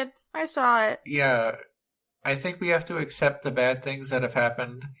not good. I saw it. Yeah. I think we have to accept the bad things that have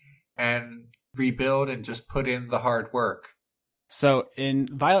happened and rebuild and just put in the hard work. So in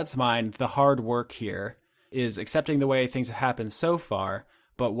Violet's mind, the hard work here is accepting the way things have happened so far,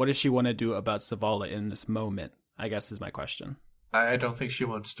 But what does she want to do about Zavala in this moment, I guess is my question. I don't think she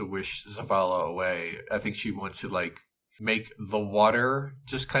wants to wish Zavala away. I think she wants to, like, make the water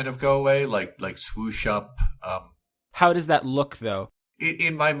just kind of go away, like swoosh up. How does that look, though?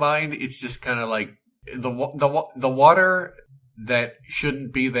 In my mind, it's just kind of like the water that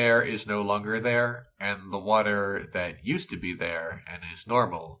shouldn't be there is no longer there, and the water that used to be there and is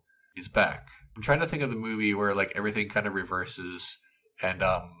normal is back. I'm trying to think of the movie where, like, everything kind of reverses and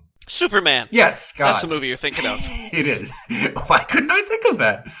Superman. Yes, God. That's the movie you're thinking of. It is. Why couldn't I think of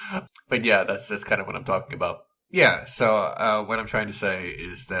that? But yeah, that's kind of what I'm talking about. Yeah, so what I'm trying to say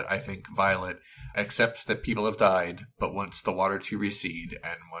is that I think Violet accepts that people have died, but wants the water to recede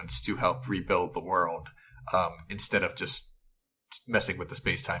and wants to help rebuild the world instead of just messing with the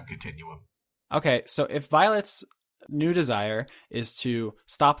space-time continuum. Okay, so if Violet's new desire is to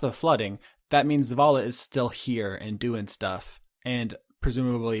stop the flooding, that means Zavala is still here and doing stuff, and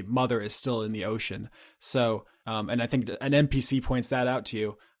presumably Mother is still in the ocean. So, and I think an NPC points that out to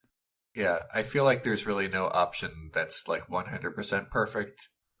you. Yeah, I feel like there's really no option that's like 100% perfect.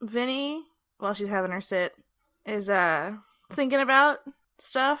 Vinny, while she's having her sit, is thinking about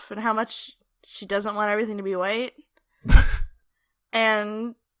stuff and how much she doesn't want everything to be white.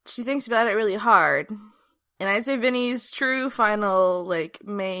 And she thinks about it really hard. And I'd say Vinny's true final, like,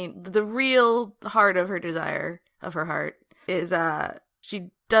 the real heart of her desire, of her heart, is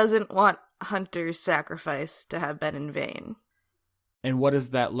she doesn't want Hunter's sacrifice to have been in vain. And what does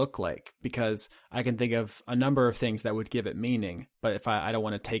that look like? Because I can think of a number of things that would give it meaning, but if I don't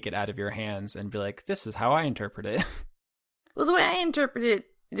want to take it out of your hands and be like, this is how I interpret it. Well, the way I interpret it,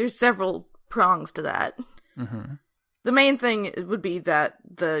 there's several prongs to that. Mm-hmm. The main thing would be that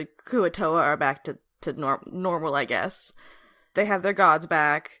the Kuatoa are back to normal, I guess. They have their gods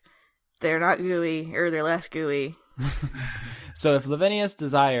back. They're not gooey, or they're less gooey. So if Lavinia's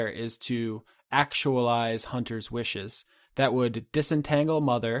desire is to actualize Hunter's wishes, that would disentangle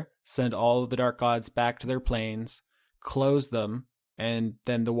Mother, send all of the dark gods back to their planes, close them, and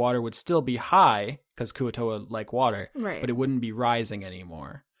then the water would still be high, because Kuatoa like water, right, but it wouldn't be rising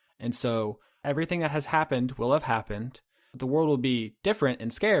anymore. And so everything that has happened will have happened. The world will be different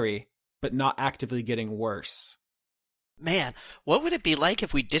and scary, but not actively getting worse. Man, what would it be like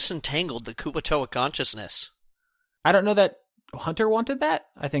if we disentangled the Kuatoa consciousness? I don't know that Hunter wanted that.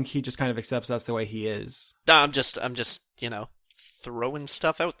 I think he just kind of accepts that's the way he is. No, I'm just, throwing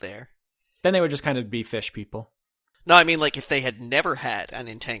stuff out there. Then they would just kind of be fish people. No, I mean, like, if they had never had an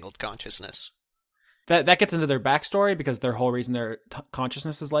entangled consciousness. That gets into their backstory, because their whole reason their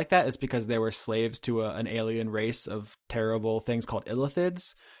consciousness is like that is because they were slaves to an alien race of terrible things called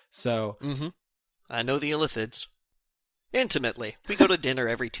illithids. So, I know the illithids. Intimately. We go to dinner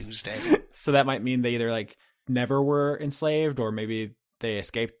every Tuesday. So that might mean they either, like, never were enslaved, or maybe they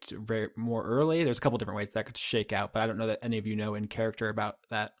escaped more early. There's a couple different ways that could shake out, but I don't know that any of you know in character about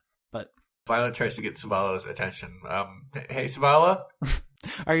that. But Violet tries to get Zavala's attention. Hey, Zavala?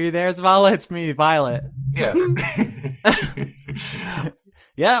 Are you there, Zavala? It's me, Violet. Yeah.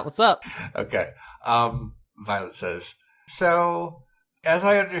 Yeah, what's up? Okay. Violet says, so, as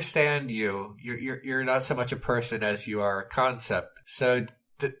I understand you're not so much a person as you are a concept. So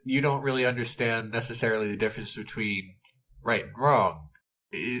you don't really understand necessarily the difference between right and wrong.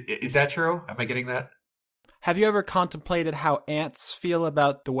 Is that true? Am I getting that? Have you ever contemplated how ants feel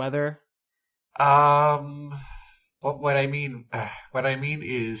about the weather? What I mean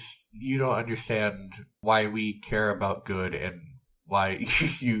is you don't understand why we care about good and why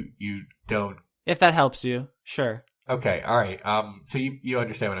you don't. If that helps you, sure. Okay, all right. So you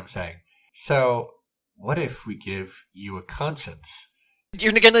understand what I'm saying. So what if we give you a conscience?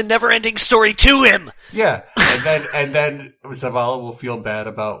 You're getting a never-ending story to him. Yeah, and then Zavala will feel bad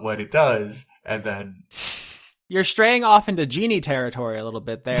about what it does, and then you're straying off into genie territory a little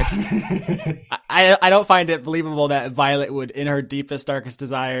bit there. I don't find it believable that Violet would, in her deepest, darkest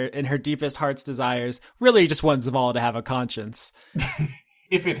desire, in her deepest heart's desires, really just want Zavala to have a conscience.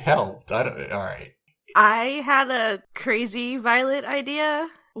 If it helped, all right. I had a crazy Violet idea.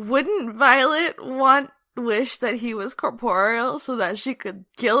 Wouldn't Violet wish that he was corporeal so that she could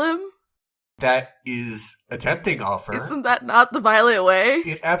kill him? That is a tempting offer. Isn't that not the Violet way?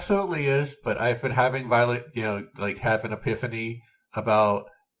 It absolutely is, but I've been having Violet, have an epiphany about,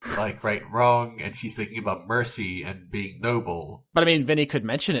 like, right and wrong, and she's thinking about mercy and being noble. But I mean, Vinny could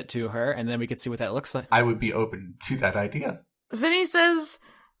mention it to her, and then we could see what that looks like. I would be open to that idea. Vinny says,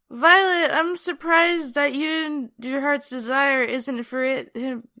 Violet, I'm surprised that your heart's desire isn't for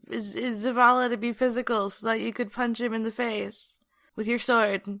is Zavala to be physical so that you could punch him in the face with your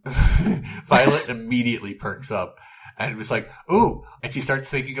sword. Violet immediately perks up And it was like, ooh. And she starts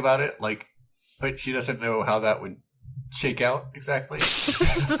thinking about it, like, but she doesn't know how that would shake out exactly.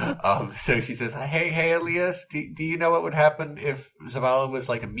 So she says, hey, Alias, do you know what would happen if Zavala was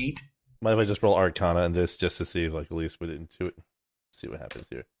like a meat? Mind if I just roll Arcana on this just to see if like Alias would intuit? See what happens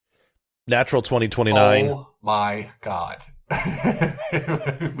here. Natural 2029. Oh my god.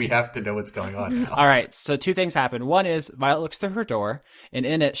 We have to know what's going on now. All right, so two things happen. One is Violet looks through her door, and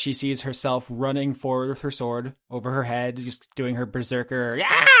in it she sees herself running forward with her sword over her head, just doing her berserker,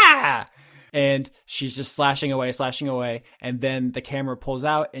 yeah! And she's just slashing away, and then the camera pulls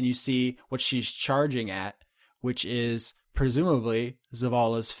out, and you see what she's charging at, which is presumably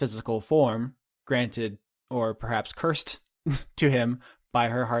Zavala's physical form, granted or perhaps cursed to him by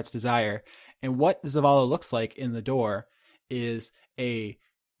her heart's desire. And what Zavala looks like in the door is a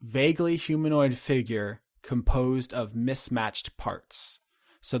vaguely humanoid figure composed of mismatched parts.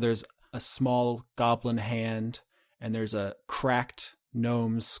 So there's a small goblin hand, and there's a cracked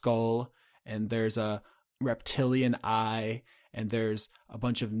gnome's skull, and there's a reptilian eye, and there's a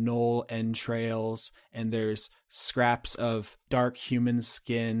bunch of gnoll entrails, and there's scraps of dark human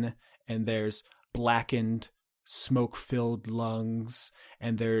skin, and there's blackened smoke-filled lungs,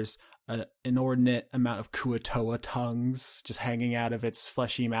 and there's an inordinate amount of Kuatoa tongues just hanging out of its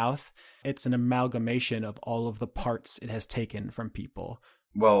fleshy mouth. It's an amalgamation of all of the parts it has taken from people.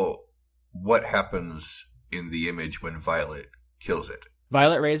 Well, what happens in the image when Violet kills it?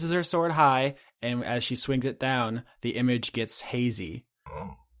 Violet raises her sword high, and as she swings it down, the image gets hazy.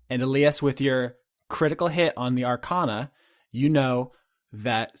 Oh. And Elias, with your critical hit on the Arcana, you know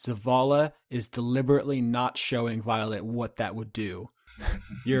that Zavala is deliberately not showing Violet what that would do.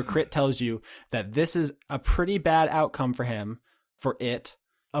 Your crit tells you that this is a pretty bad outcome for him, for it.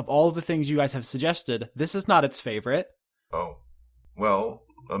 Of all the things you guys have suggested, this is not its favorite. Oh. Well,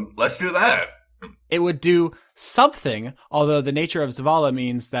 let's do that. It would do something, although the nature of Zavala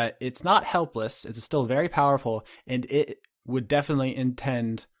means that it's not helpless, it's still very powerful, and it would definitely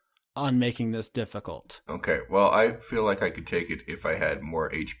intend on making this difficult. Okay, well, I feel like I could take it if I had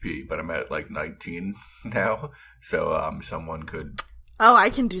more HP, but I'm at like 19 now, so someone could... Oh, I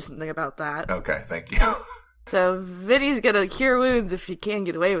can do something about that. Okay, thank you. So Vinny's gonna cure wounds if he can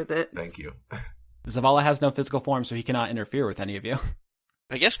get away with it. Thank you. Zavala has no physical form, so he cannot interfere with any of you.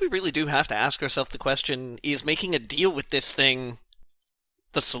 I guess we really do have to ask ourselves the question, is making a deal with this thing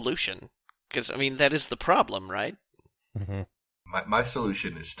the solution? Because, I mean, that is the problem, right? Mm-hmm. My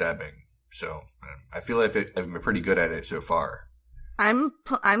solution is stabbing, so I feel like I'm pretty good at it so far. I'm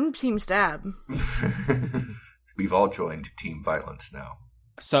team stab. We've all joined team violence now.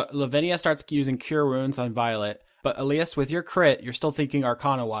 So Lavinia starts using Cure Wounds on Violet, but Elias, with your crit, you're still thinking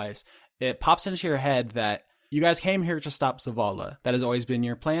Arcana-wise. It pops into your head that you guys came here to stop Zavala. That has always been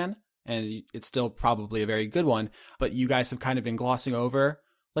your plan, and it's still probably a very good one, but you guys have kind of been glossing over,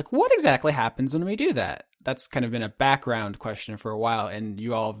 like, what exactly happens when we do that? That's kind of been a background question for a while, and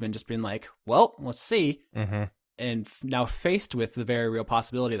you all have been just been like, well, let's see. Mm-hmm. And now faced with the very real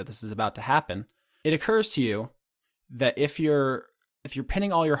possibility that this is about to happen, it occurs to you that if you're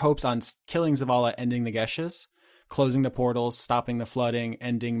pinning all your hopes on killing Zavala, ending the Geshes, closing the portals, stopping the flooding,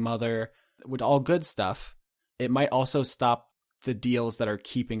 ending Mother, with all good stuff, it might also stop the deals that are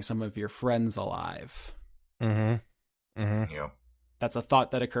keeping some of your friends alive. Mm-hmm. Mm-hmm. Yep. That's a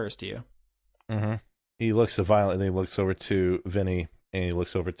thought that occurs to you. Mm-hmm. He looks at Violet, and he looks over to Vinny, and he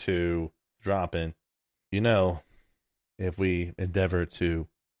looks over to Droppin. You know, if we endeavor to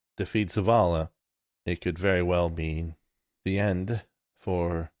defeat Zavala, it could very well mean the end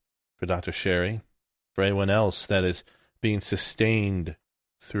for Dr. Sherry, for anyone else that is being sustained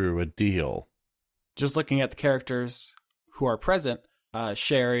through a deal. Just looking at the characters who are present,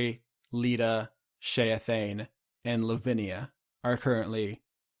 Sherry, Lita, Sheathane, and Lavinia are currently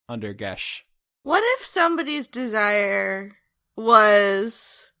under Gesh. What if somebody's desire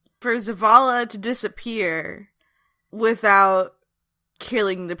was for Zavala to disappear without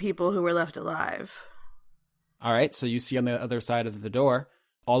killing the people who were left alive? All right, so you see on the other side of the door,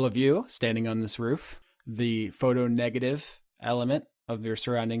 all of you standing on this roof, the photo negative element of your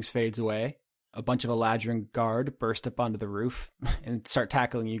surroundings fades away. A bunch of Eladrin guard burst up onto the roof and start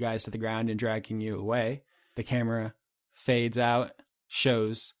tackling you guys to the ground and dragging you away. The camera fades out,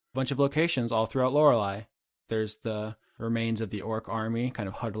 shows a bunch of locations all throughout Lorelei. There's the remains of the orc army kind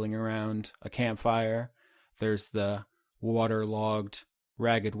of huddling around a campfire. There's the waterlogged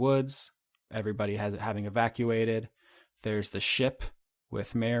Ragged Woods, everybody having evacuated. There's the ship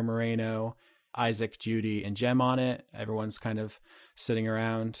with Mayor Moreno, Isaac, Judy, and Jem on it. Everyone's kind of sitting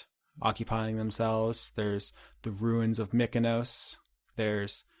around, occupying themselves. There's the ruins of Mykonos.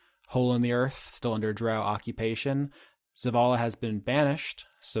 There's hole in the earth, still under drow occupation. Zavala has been banished,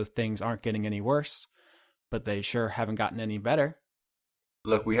 so things aren't getting any worse, but they sure haven't gotten any better.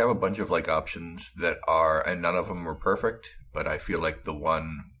 Look, we have a bunch of like options that are, and none of them are perfect, but I feel like the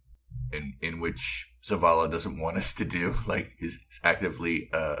one in which Zavala doesn't want us to do, like is actively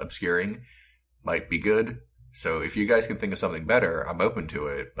obscuring, might be good. So if you guys can think of something better, I'm open to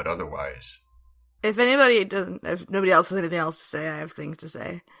it, but otherwise. If nobody else has anything else to say, I have things to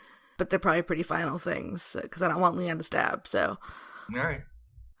say. But they're probably pretty final things, because I don't want Leon to stab, so. All right.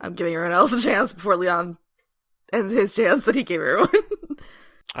 I'm giving everyone else a chance before Leon ends his chance that he gave everyone.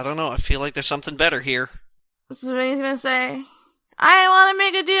 I don't know. I feel like there's something better here. This is what he's going to say. I want to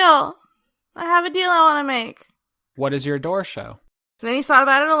make a deal. I have a deal I want to make. What does your door show? Vinny's thought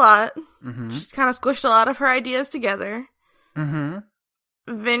about it a lot. Mm-hmm. She's kind of squished a lot of her ideas together. Mm-hmm.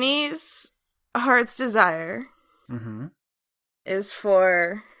 Vinny's heart's desire Mm-hmm. is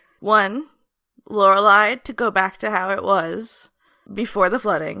for, 1, Lorelai to go back to how it was before the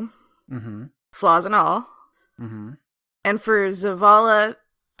flooding. Mm-hmm. Flaws and all. Mm-hmm. And for Zavala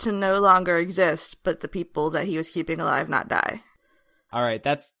to no longer exist, but the people that he was keeping alive not die. All right,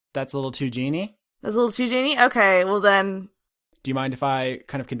 that's a little too genie. That's a little too genie? Okay, well then... Do you mind if I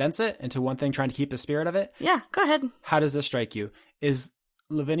kind of condense it into one thing, trying to keep the spirit of it? Yeah, go ahead. How does this strike you? Is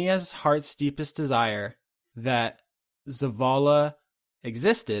Lavinia's heart's deepest desire that Zavala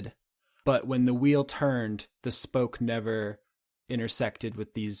existed, but when the wheel turned, the spoke never intersected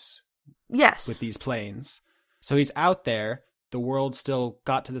with these planes? So he's out there, the world still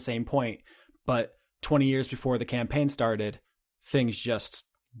got to the same point, but 20 years before the campaign started, things just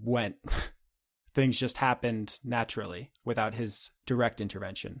went. Things just happened naturally without his direct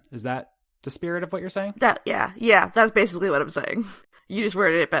intervention. Is that the spirit of what you're saying? Yeah, that's basically what I'm saying. You just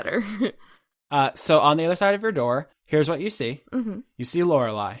worded it better. So on the other side of your door, here's what you see. Mm-hmm. You see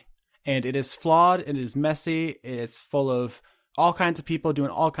Lorelai, and it is flawed, it is messy, it's full of all kinds of people doing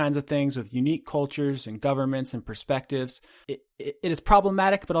all kinds of things with unique cultures and governments and perspectives. It is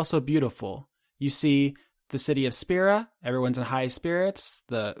problematic, but also beautiful. You see the city of Spira, everyone's in high spirits.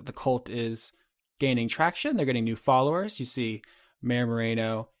 The cult is gaining traction. They're getting new followers. You see Mayor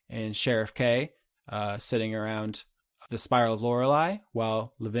Moreno and Sheriff Kay sitting around the Spiral of Lorelei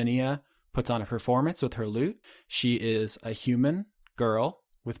while Lavinia puts on a performance with her lute. She is a human girl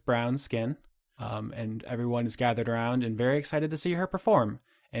with brown skin. And everyone is gathered around and very excited to see her perform.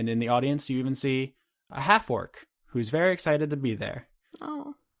 And in the audience, you even see a half-orc who's very excited to be there.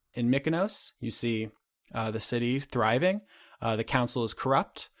 Oh. In Mykonos, you see the city thriving. The council is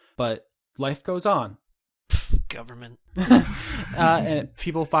corrupt, but life goes on. Government. And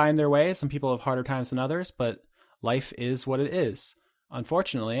people find their way. Some people have harder times than others, but life is what it is.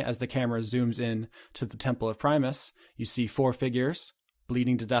 Unfortunately, as the camera zooms in to the Temple of Primus, you see 4 figures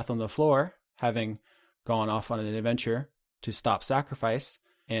bleeding to death on the floor, having gone off on an adventure to stop sacrifice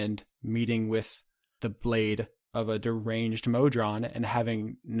and meeting with the blade of a deranged Modron and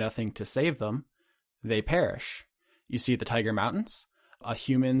having nothing to save them, they perish. You see the Tiger Mountains,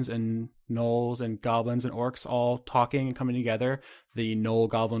 humans and gnolls and goblins and orcs all talking and coming together. The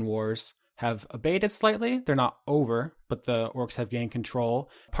gnoll-goblin wars have abated slightly. They're not over, but the orcs have gained control,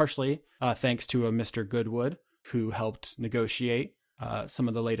 partially thanks to a Mr. Goodwood who helped negotiate some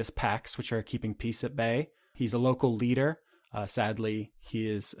of the latest pacts, which are keeping peace at bay. He's a local leader. Sadly, he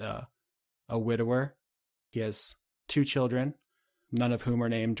is a widower. He has 2 children, none of whom are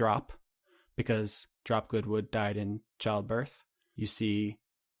named Drop, because Drop Goodwood died in childbirth. You see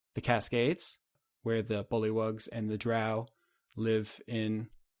the Cascades, where the Bullywugs and the Drow live in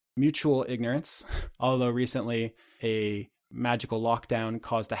mutual ignorance, although recently a magical lockdown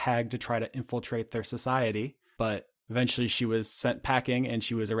caused a hag to try to infiltrate their society, but eventually she was sent packing and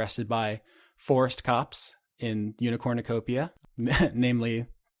she was arrested by forest cops in Unicornicopia, namely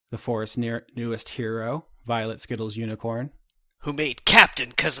the forest's newest hero, Violet Skittles Unicorn. Who made captain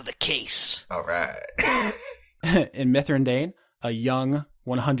because of the case. All right. In Mithrandain, a young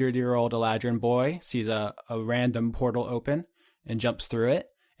 100-year-old Eladrin boy sees a random portal open and jumps through it,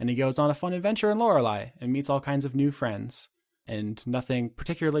 and he goes on a fun adventure in Lorelei and meets all kinds of new friends. And nothing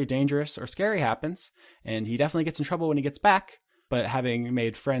particularly dangerous or scary happens, and he definitely gets in trouble when he gets back, but having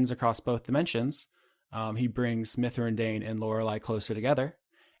made friends across both dimensions, he brings Mithrandain and Lorelei closer together,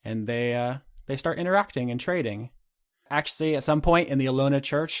 and they start interacting and trading. Actually, at some point in the Alona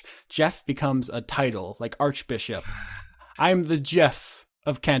Church, Jeff becomes a title, like Archbishop. I'm the Jeff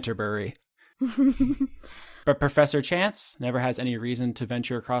of Canterbury. But Professor Chance never has any reason to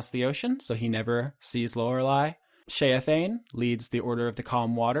venture across the ocean, so he never sees Lorelei. Sheathane leads the Order of the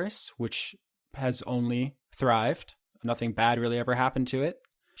Calm Waters, which has only thrived. Nothing bad really ever happened to it.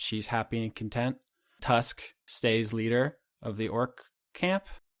 she's happy and content. Tusk stays leader of the orc camp.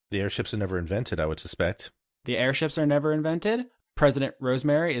 The airships are never invented, I would suspect. The airships are never invented. President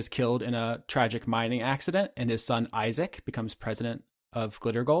Rosemary is killed in a tragic mining accident, and his son Isaac becomes president of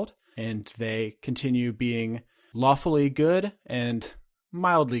Glittergold. And they continue being lawfully good and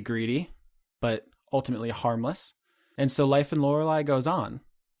mildly greedy, but ultimately harmless. And so life in Lorelei goes on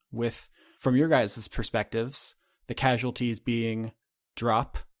with, from your guys' perspectives, the casualties being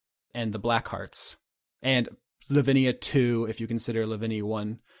Drop and the Blackhearts. And Lavinia 2, if you consider Lavinia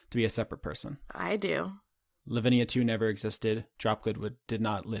 1 to be a separate person. I do. Lavinia 2 never existed. Drop Goodwood did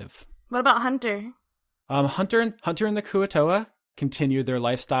not live. What about Hunter? Hunter and the Kuatoa continued their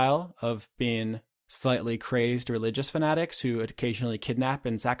lifestyle of being slightly crazed religious fanatics who occasionally kidnap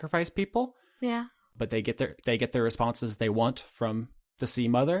and sacrifice people. Yeah. But they get their responses they want from the Sea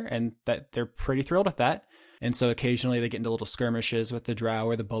Mother, and that they're pretty thrilled with that. And so occasionally they get into little skirmishes with the drow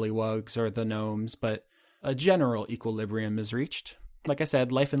or the bullywugs or the gnomes, but a general equilibrium is reached. Like I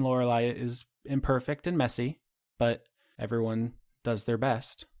said, life in Lorelei is imperfect and messy, but everyone does their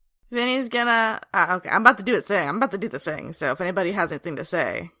best. Vinny's gonna... okay, I'm about to do the thing, so if anybody has anything to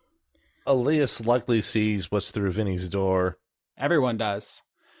say. Alias likely sees what's through Vinny's door. Everyone does.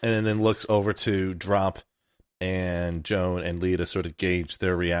 And then looks over to Drop and Joan and Lita, sort of gauge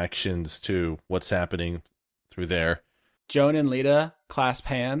their reactions to what's happening through there. Joan and Lita clasp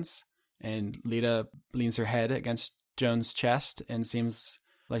hands, and Lita leans her head against Joan's chest and seems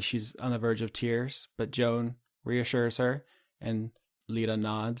like she's on the verge of tears, but Joan reassures her, and Lita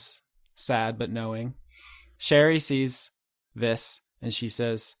nods, sad but knowing. Sherry sees this, and she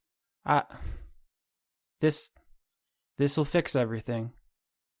says, This will fix everything.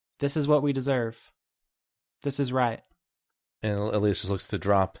 This is what we deserve. This is right. And Alias just looks to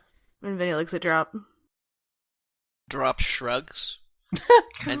Drop. And Vinny looks at Drop. Drop shrugs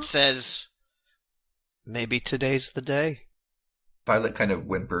and says, maybe today's the day. Violet kind of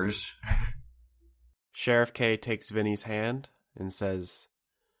whimpers. Sheriff K takes Vinny's hand and says,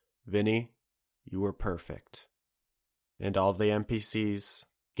 Vinny, you were perfect. And all the NPCs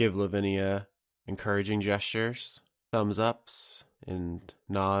give Lavinia encouraging gestures, thumbs ups, and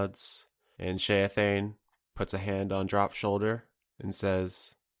nods. And Sheathane puts a hand on Drop's shoulder and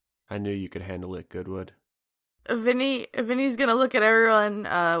says, I knew you could handle it, Goodwood. Vinny's gonna look at everyone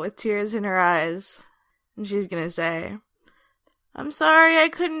with tears in her eyes, and she's gonna say, I'm sorry I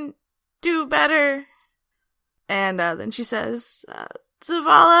couldn't do better. And then she says,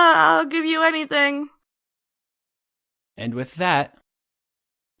 Zavala, I'll give you anything. And with that,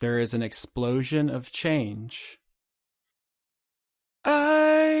 there is an explosion of change.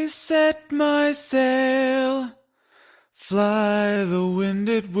 I set my sail, fly the wind,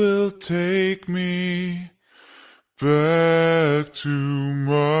 it will take me back to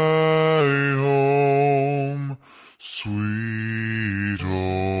my home, sweet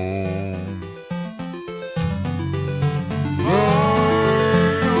home. Lie on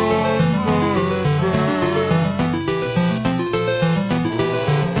my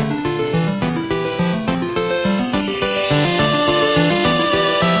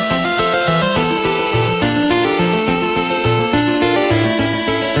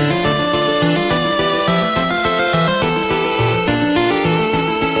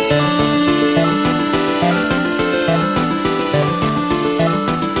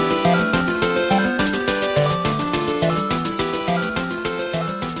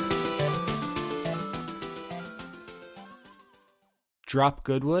Drop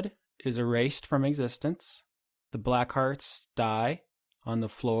Goodwood is erased from existence. The Blackhearts die on the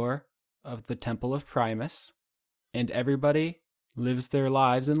floor of the Temple of Primus, and everybody lives their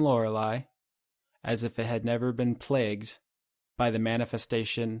lives in Lorelei as if it had never been plagued by the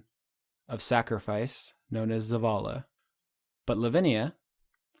manifestation of sacrifice known as Zavala. But Lavinia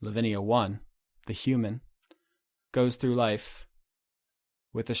 1, the human, goes through life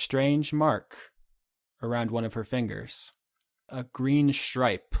with a strange mark around one of her fingers. A green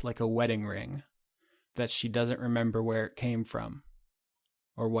stripe like a wedding ring that she doesn't remember where it came from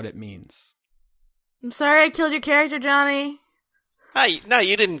or what it means. I'm sorry I killed your character, Johnny. No,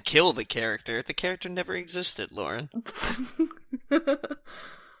 you didn't kill the character. The character never existed, Lauren.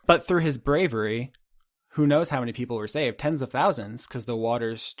 But through his bravery, who knows how many people were saved? Tens of thousands, because the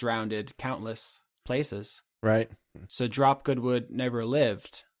waters drowned countless places. Right. So Drop Goodwood never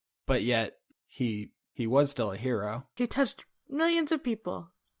lived, but yet he was still a hero. He touched millions of people.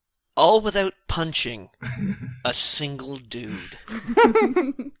 All without punching a single dude.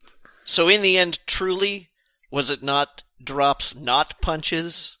 So in the end, truly, was it not Drop's not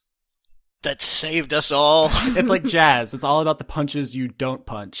punches that saved us all. It's like jazz. It's all about the punches you don't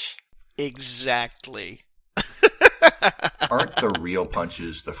punch. Exactly. Aren't the real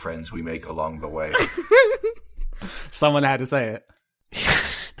punches the friends we make along the way? Someone had to say it.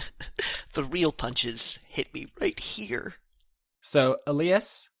 The real punches hit me right here. So,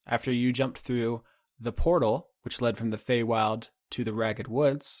 Alias, after you jumped through the portal, which led from the Feywild to the Ragged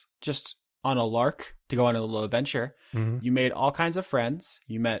Woods, just on a lark to go on a little adventure, you made all kinds of friends.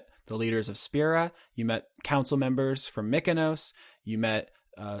 You met the leaders of Spira. You met council members from Mykonos. You met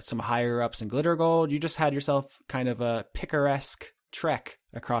some higher-ups in Glittergold. You just had yourself kind of a picaresque trek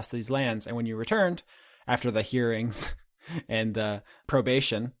across these lands. And when you returned, after the hearings and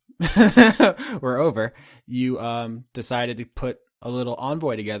probation were over, you decided to put a little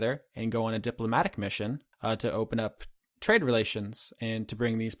envoy together and go on a diplomatic mission to open up trade relations and to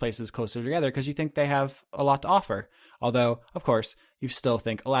bring these places closer together because you think they have a lot to offer. Although, of course, you still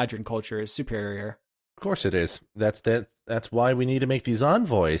think Eladrin culture is superior. Of course it is. That's why we need to make these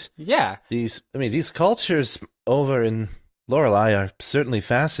envoys. Yeah. These cultures over in Lorelei are certainly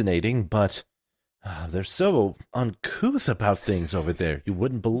fascinating, but they're so uncouth about things over there. You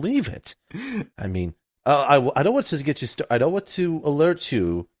wouldn't believe it. I mean, I don't want to get you. I don't want to alert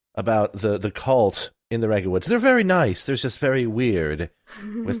you about the cult in the Ragged Woods. They're very nice. They're just very weird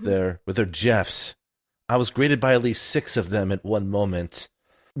with their Jeffs. I was greeted by at least 6 of them at one moment.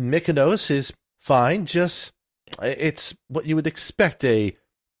 Mykonos is fine. Just it's what you would expect a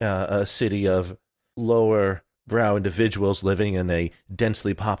city of lower brow individuals living in a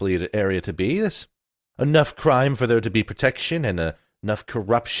densely populated area to be. There's enough crime for there to be protection and enough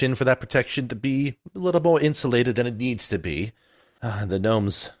corruption for that protection to be a little more insulated than it needs to be. The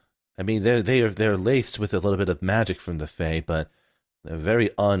gnomes, I mean, they're laced with a little bit of magic from the Fae, but they're very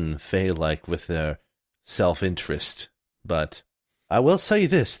un-Fae-like with their self-interest. But I will say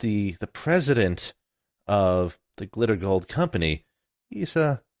this, the president of the Glitter Gold Company, he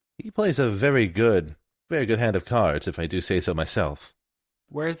plays a very good hand of cards, if I do say so myself.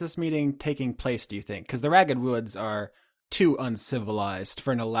 Where is this meeting taking place, do you think? Because the Ragged Woods are too uncivilized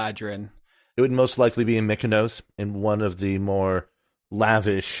for an Eladrin. It would most likely be in Mykonos, in one of the more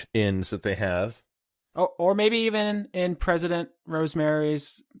lavish inns that they have. Or maybe even in President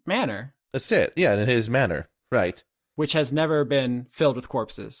Rosemary's manor. That's it, yeah, in his manor, right. Which has never been filled with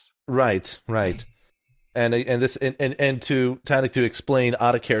corpses. Right. And to explain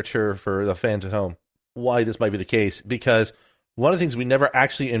out of character for the fans at home why this might be the case, because one of the things we never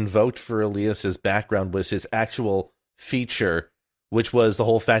actually invoked for Elias's background was his actual feature, which was the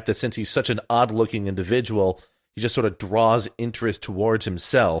whole fact that since he's such an odd-looking individual, he just sort of draws interest towards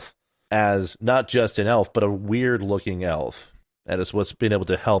himself as not just an elf, but a weird-looking elf. That is what's been able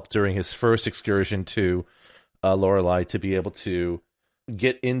to help during his first excursion to Lorelei to be able to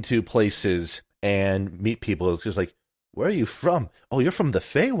get into places and meet people. It's just like, where are you from? Oh, you're from the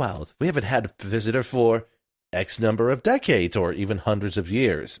Feywild. We haven't had a visitor for X number of decades or even hundreds of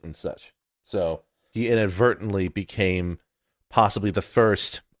years and such. So he inadvertently became possibly the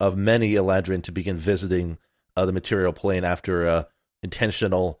first of many Eladrin to begin visiting the material plane after a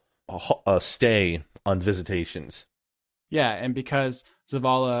intentional stay on visitations. Yeah, and because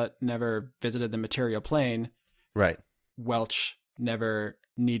Zavala never visited the material plane, right? Welch never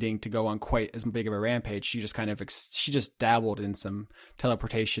needing to go on quite as big of a rampage, she just kind of she just dabbled in some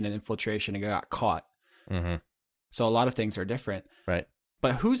teleportation and infiltration and got caught. Mm-hmm. So a lot of things are different. Right.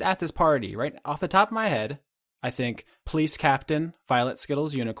 But who's at this party? Right off the top of my head, I think Police Captain Violet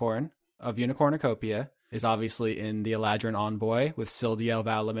Skittles Unicorn of Unicornucopia is obviously in the Eladrin Envoy with Sildiel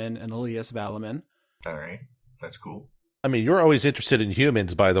Valaman and Elias Valaman. All right. That's cool. I mean, you're always interested in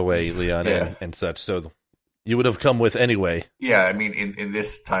humans, by the way, Leon, yeah. and such, so you would have come with anyway. Yeah, I mean, in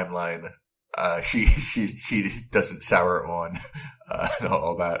this timeline, she doesn't sour on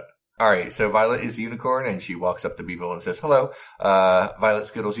all that. All right, so Violet is a unicorn, and she walks up to people and says, "Hello, Violet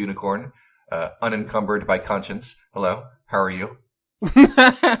Skittles Unicorn, unencumbered by conscience. Hello, how are you?"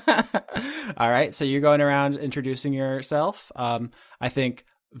 All right, so you're going around introducing yourself. I think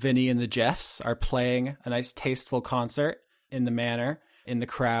Vinny and the Jeffs are playing a nice, tasteful concert in the manor. In the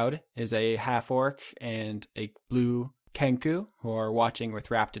crowd is a half-orc and a blue Kenku who are watching with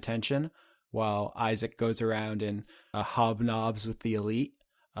rapt attention while Isaac goes around and hobnobs with the elite.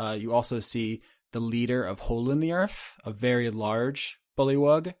 You also see the leader of Hole in the Earth, a very large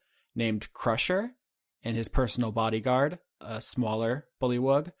bullywug named Crusher, and his personal bodyguard, a smaller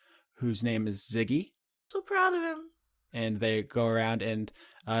bullywug whose name is Ziggy. So proud of him. And they go around and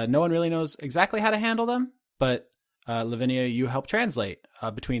no one really knows exactly how to handle them, but Lavinia, you help translate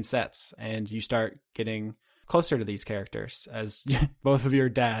between sets, and you start getting closer to these characters, as both of your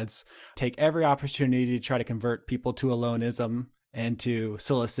dads take every opportunity to try to convert people to Aloneism and to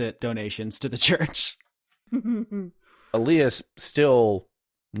solicit donations to the church. Alias still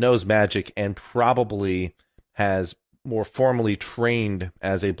knows magic and probably has more formally trained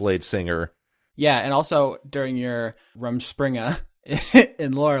as a blade singer. Yeah, and also during your Rumspringa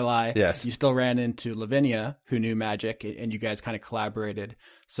in Lorelei, yes, you still ran into Lavinia, who knew magic, and you guys kind of collaborated.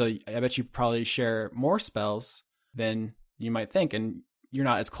 So I bet you probably share more spells than you might think, and you're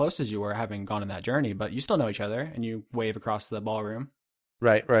not as close as you were having gone on that journey, but you still know each other, and you wave across the ballroom.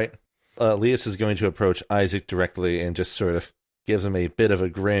 Right. Elias is going to approach Isaac directly and just sort of gives him a bit of a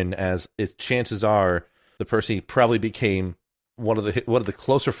grin, as its chances are the person he probably became one of the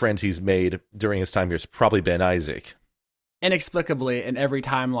closer friends he's made during his time here has probably been Isaac. Inexplicably, in every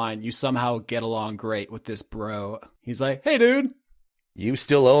timeline, you somehow get along great with this bro. He's like, hey, dude. You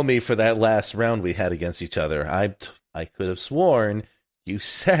still owe me for that last round we had against each other. I could have sworn you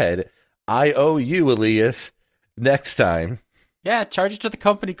said, I owe you, Elias, next time. Yeah, charge it to the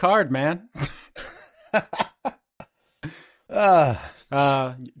company card, man.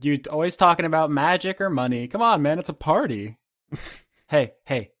 You always talking about magic or money. Come on, man, it's a party. Hey.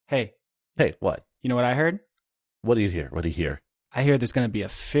 Hey, what? You know what I heard? What do you hear? I hear there's going to be a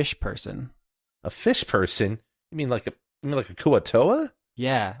fish person. A fish person? You mean like a Kuatoa?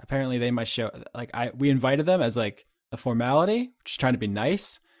 Yeah, apparently they might show. We invited them as like a formality, just trying to be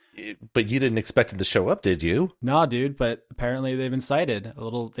nice. But you didn't expect them to show up, did you? Nah, dude. But apparently they've been sighted.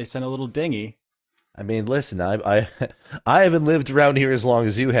 They sent a little dinghy. I mean, listen, I haven't lived around here as long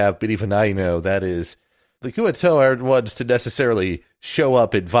as you have, but even I know that is the Kuatoa aren't ones to necessarily show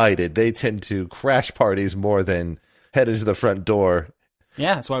up invited. They tend to crash parties more than head into the front door.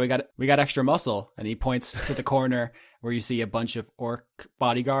 Yeah, that's why we got extra muscle. And he points to the corner where you see a bunch of orc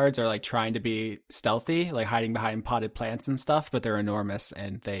bodyguards are like trying to be stealthy, like hiding behind potted plants and stuff, but they're enormous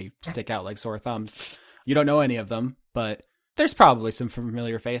and they stick out like sore thumbs. You don't know any of them, but there's probably some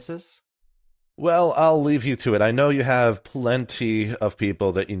familiar faces. Well, I'll leave you to it. I know you have plenty of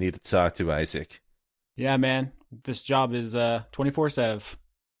people that you need to talk to, Isaac. Yeah, man. This job is 24/7.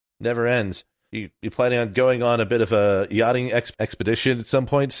 Never ends. You planning on going on a bit of a yachting expedition at some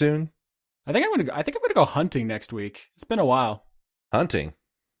point soon? I think I'm gonna go hunting next week. It's been a while. Hunting?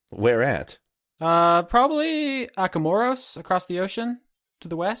 Where at? Probably Akamoros across the ocean to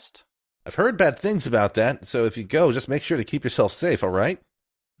the west. I've heard bad things about that, so if you go, just make sure to keep yourself safe, all right?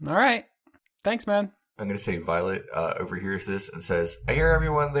 All right. Thanks, man. I'm going to say Violet overhears this and says, I hear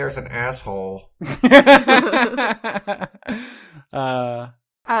everyone there's an asshole.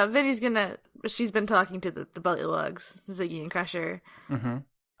 Vinny's she's been talking to the Bullywugs, Ziggy and Crusher. Mm-hmm.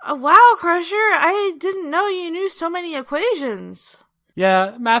 Oh, wow, Crusher, I didn't know you knew so many equations.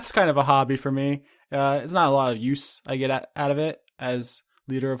 Yeah, math's kind of a hobby for me. It's not a lot of use I get out of it as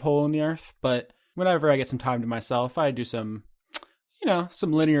leader of Hole in the Earth, but whenever I get some time to myself, I do some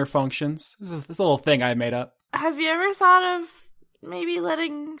linear functions. This is a little thing I made up. Have you ever thought of maybe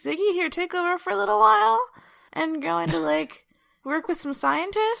letting Ziggy here take over for a little while and going to, work with some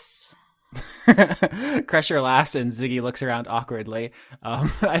scientists? Crusher laughs and Ziggy looks around awkwardly.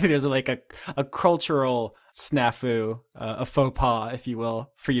 I think there's a cultural snafu, a faux pas, if you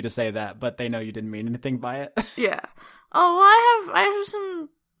will, for you to say that, but they know you didn't mean anything by it. Yeah. Oh, well, I have some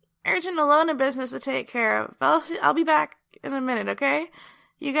urgent Alona business to take care of. I'll be back in a minute, okay?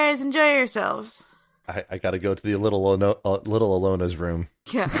 You guys enjoy yourselves. I gotta go to the little Alona's room.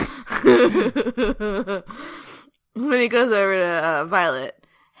 Yeah. When he goes over to Violet.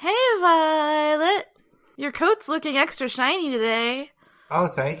 Hey, Violet. Your coat's looking extra shiny today. Oh,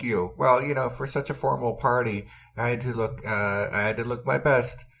 thank you. Well, for such a formal party, I had to look my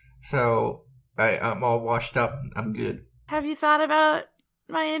best. So I'm all washed up. I'm good. Have you thought about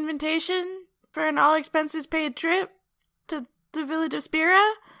my invitation for an all-expenses-paid trip to the village of Spira?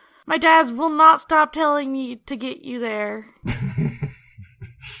 My dads will not stop telling me to get you there.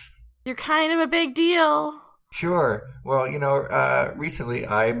 You're kind of a big deal. Sure. Well, recently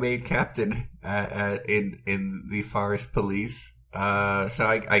I made captain in the forest police. So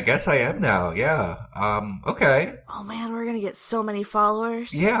I guess I am now. Yeah. Okay. Oh man, we're gonna get so many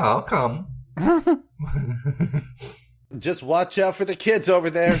followers. Yeah, I'll come. Just watch out for the kids over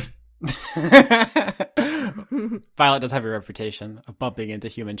there. Violet does have a reputation of bumping into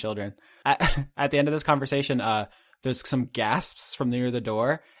human children. At the end of this conversation, there's some gasps from near the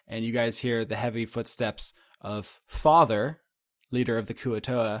door, and you guys hear the heavy footsteps of Father, leader of the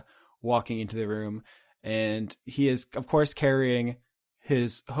Kuatoa, walking into the room. And he is, of course, carrying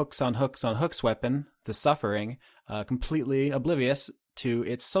his hooks on hooks weapon, the Suffering, completely oblivious to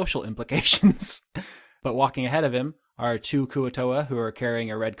its social implications. But walking ahead of him are two Kuatoa who are carrying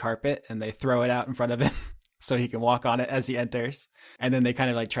a red carpet, and they throw it out in front of him so he can walk on it as he enters. And then they kind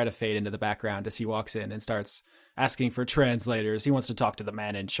of like try to fade into the background as he walks in and starts asking for translators. He wants to talk to the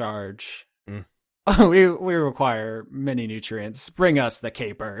man in charge. We require many nutrients. Bring us the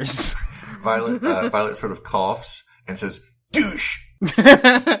capers. Violet sort of coughs and says, douche!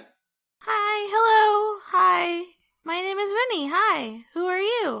 Hi, hello, hi. My name is Vinny, hi. Who are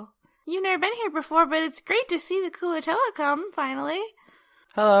you? You've never been here before, but it's great to see the Kuatoa come, finally.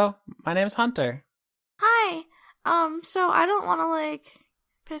 Hello, my name's Hunter. Hi. So I don't want to, like,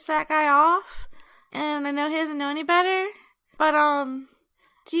 piss that guy off, and I know he doesn't know any better, but,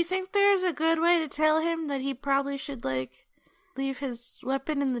 do you think there's a good way to tell him that he probably should, like, leave his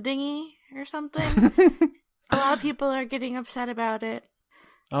weapon in the dinghy or something? A lot of people are getting upset about it.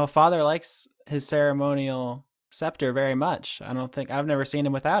 Oh, Father likes his ceremonial scepter very much. I've never seen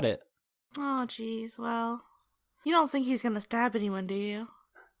him without it. Oh, jeez, well, you don't think he's gonna stab anyone, do you?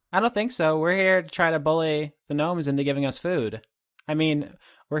 I don't think so. We're here to try to bully the gnomes into giving us food. I mean,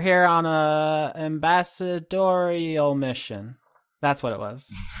 we're here on a ambassadorial mission. That's what it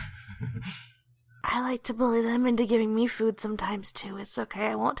was. I like to bully them into giving me food sometimes, too. It's okay,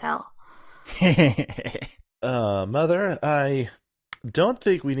 I won't tell. Mother, I don't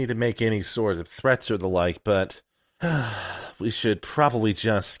think we need to make any sort of threats or the like, but we should probably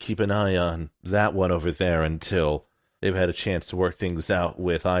just keep an eye on that one over there until they've had a chance to work things out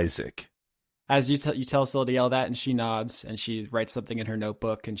with Isaac. As you tell Syl to yell that, and she nods, and she writes something in her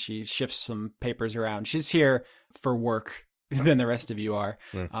notebook, and she shifts some papers around. She's here for work than the rest of you are.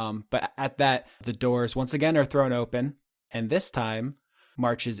 But at that, the doors once again are thrown open, and this time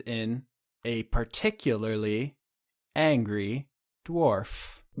marches in a particularly angry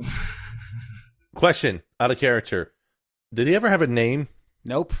dwarf. Question, out of character. Did he ever have a name?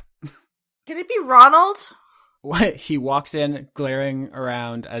 Nope. Can it be Ronald? He walks in glaring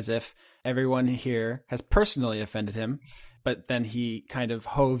around as if everyone here has personally offended him, but then he kind of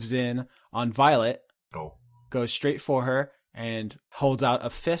hoves in on Violet, goes straight for her, and holds out a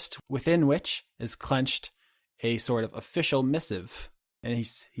fist within which is clenched a sort of official missive. And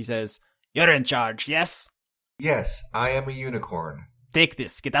he says, "You're in charge, yes?" Yes, I am a unicorn. Take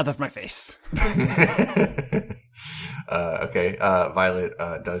this. Get out of my face. Okay, Violet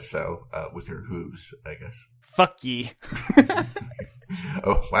does so with her hooves, I guess. Fuck ye.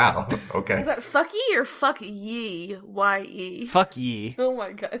 Oh, wow. Okay. Is that fucky or fuck ye? Y-E. Fuck ye. Oh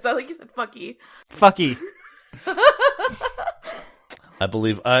my god. It sounded like you said fucky. Fucky. I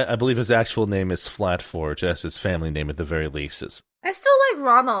believe his actual name is Flatforge. That's his family name at the very least. I still like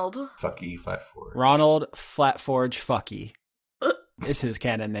Ronald. Fucky Flatforge. Ronald Flatforge Fucky is his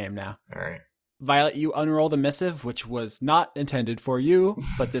canon name now. All right. Violet, you unroll the missive, which was not intended for you,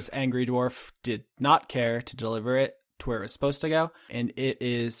 but this angry dwarf did not care to deliver it to where it was supposed to go. And it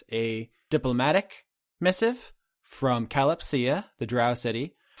is a diplomatic missive from Calypsia, the Drow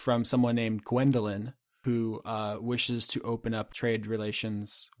city, from someone named Gwendolyn, who wishes to open up trade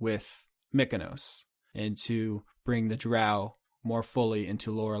relations with Mykonos and to bring the Drow more fully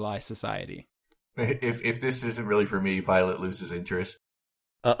into Lorelei society. If this isn't really for me, Violet loses interest.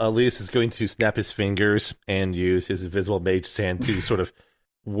 Alias is going to snap his fingers and use his invisible mage hand to sort of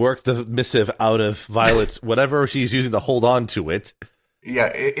work the missive out of Violet's whatever she's using to hold on to it.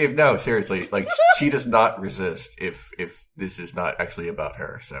 Yeah, no, seriously, like she does not resist if this is not actually about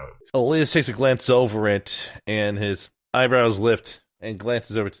her. So Alias takes a glance over it, and his eyebrows lift and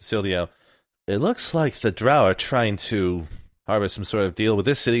glances over to Silvio. It looks like the Drow are trying to harbor some sort of deal with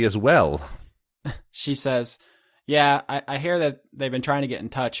this city as well. She says, "Yeah, I hear that they've been trying to get in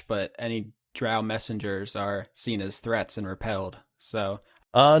touch, but any Drow messengers are seen as threats and repelled. So,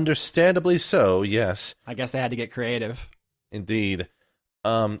 understandably so, yes. I guess they had to get creative." Indeed.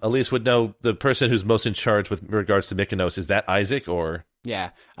 Elise would know the person who's most in charge with regards to Mykonos. Is that Isaac, or?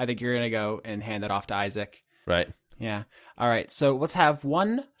 Yeah, I think you're going to go and hand it off to Isaac. Right. Yeah. All right, so let's have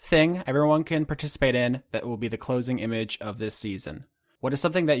one thing everyone can participate in that will be the closing image of this season. What is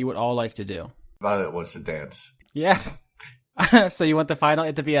something that you would all like to do? Violet wants to dance. Yeah. So you want the final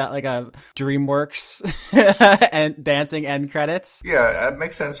it to be like a DreamWorks and dancing end credits? Yeah, it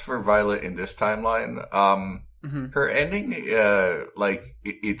makes sense for Violet in this timeline. Her ending,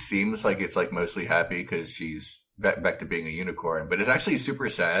 it seems like it's like mostly happy because she's back to being a unicorn, but it's actually super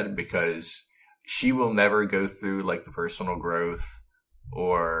sad because she will never go through like the personal growth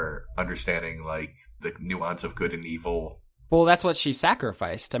or understanding like the nuance of good and evil. Well, that's what she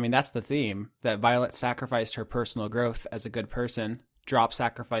sacrificed. I mean, that's the theme, that Violet sacrificed her personal growth as a good person. Drop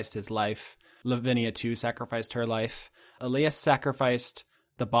sacrificed his life. Lavinia, too, sacrificed her life. Alias sacrificed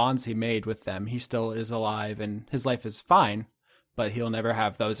the bonds he made with them. He still is alive and his life is fine, but he'll never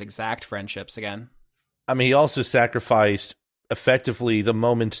have those exact friendships again. I mean, he also sacrificed effectively the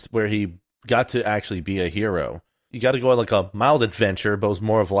moments where he got to actually be a hero. You got to go on like a mild adventure, but it was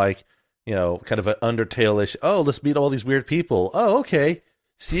more of like, you know, kind of an Undertale-ish, oh, let's meet all these weird people. Oh, okay.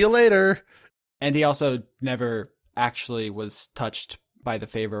 See you later. And he also never actually was touched by the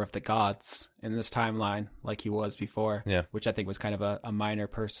favor of the gods in this timeline like he was before. Yeah. Which I think was kind of a minor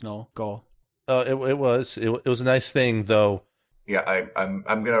personal goal. It was a nice thing, though. Yeah, I'm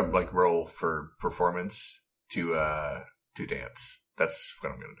gonna like roll for performance to dance. That's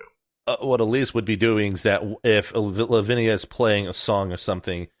what I'm gonna do. What Alias would be doing is that if Lavinia is playing a song or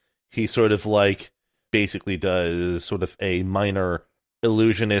something, he sort of like basically does sort of a minor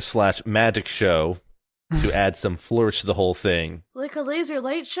illusionist / magic show to add some flourish to the whole thing. Like a laser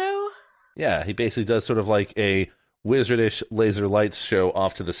light show? Yeah, he basically does sort of like a wizardish laser lights show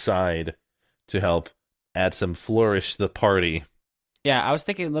off to the side to help add some flourish to the party. Yeah, I was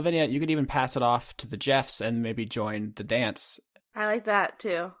thinking, Lavinia, you could even pass it off to the Jeffs and maybe join the dance. I like that,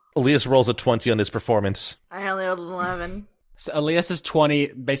 too. Elias rolls a 20 on his performance. I only rolled an 11. So Elias's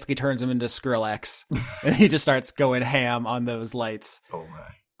 20 basically turns him into Skrillex, and he just starts going ham on those lights. Oh my.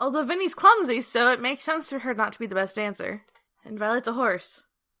 Although Vinny's clumsy, so it makes sense for her not to be the best dancer. And Violet's a horse.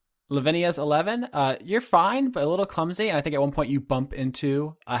 Lavinia's 11. You're fine, but a little clumsy, and I think at one point you bump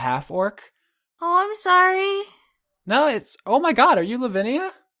into a half-orc. Oh, I'm sorry. No, it's... Oh my god, are you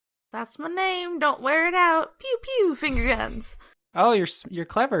Lavinia? That's my name. Don't wear it out. Pew pew, finger guns. Oh, you're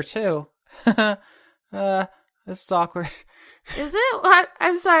clever, too. This is awkward. Is it? What?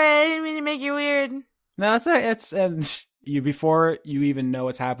 I'm sorry, I didn't mean to make you weird. No, it's and you before you even know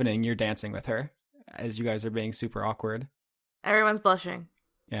what's happening, you're dancing with her as you guys are being super awkward. Everyone's blushing.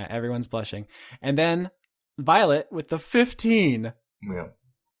 Yeah, everyone's blushing. And then Violet with the 15. Yeah.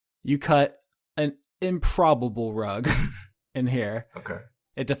 You cut an improbable rug in here. Okay.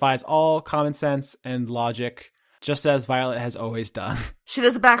 It defies all common sense and logic, just as Violet has always done. She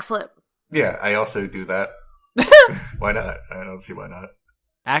does a backflip. Yeah, I also do that. Why not? I don't see why not.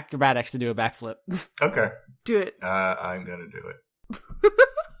 Acrobatics to do a backflip. Okay. Do it. I'm gonna do it.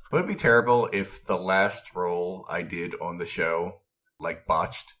 Would it be terrible if the last roll I did on the show, like,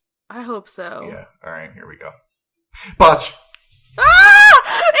 botched? I hope so. Yeah. All right, here we go. Botch!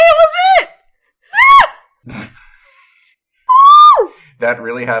 Ah! It was it! That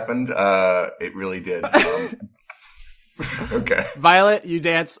really happened. It really did. Okay. Violet, you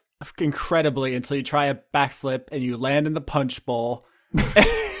dance incredibly until you try a backflip and you land in the punch bowl.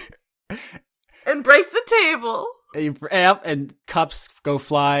 And break the table. And cups go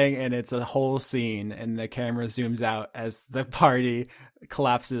flying, and it's a whole scene, and the camera zooms out as the party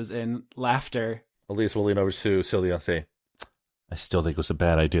collapses in laughter. Elias will lean over to Celia and say, I still think it was a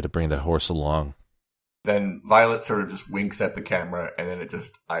bad idea to bring that horse along. Then Violet sort of just winks at the camera, and then it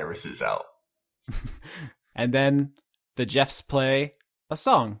just irises out. And then the Jeffs play a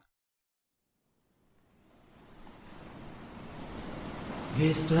song.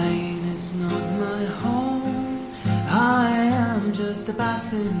 This plane is not my home. I am just a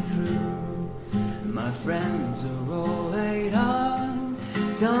passing through. My friends are all laid up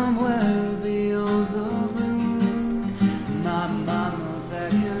somewhere beyond the blue. My mama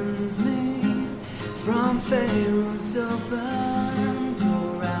beckons me from Pharaoh's open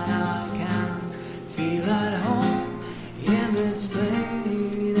door, and I can't feel at home in this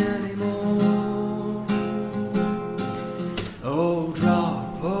plane anymore. Oh, drop,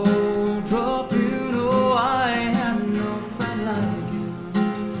 you know I have no friend like you.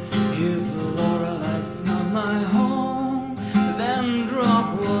 If Lorelai's not my home, then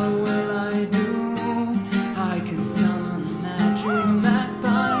drop, what will I do? I can summon a magic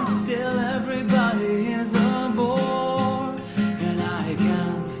magpie, still everybody is aboard, and I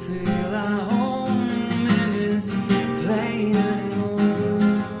can't feel at home in this plane anymore.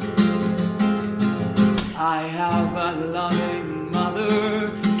 I have a loving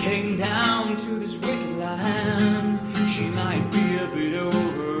mother, came down to this wicked land. She might be a bit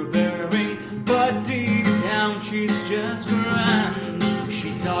overbearing, but deep down she's just grand.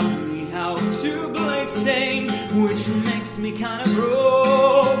 She taught me how to blade stain, which makes me kinda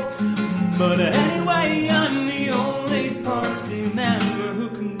broke. But anyway, I'm the only party member who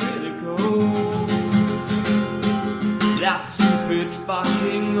can really go. That stupid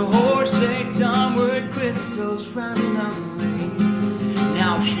fucking horse ate some word crystals randomly.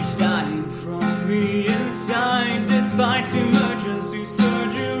 Now she's dying from the inside despite emergency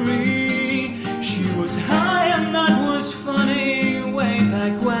surgery. She was high and that was funny way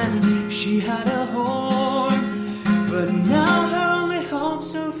back when she had a horn, but now her only hope's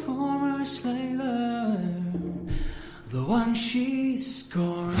one she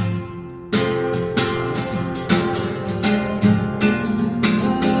scorned.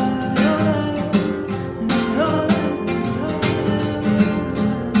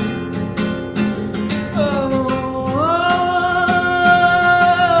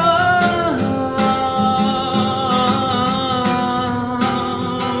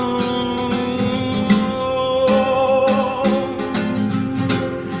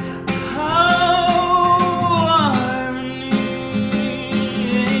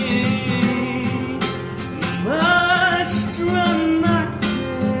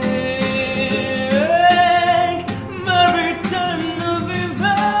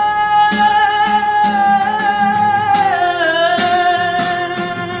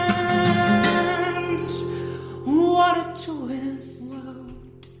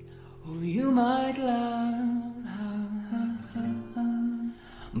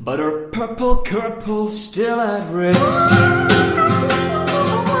 But her purple curple's still at risk.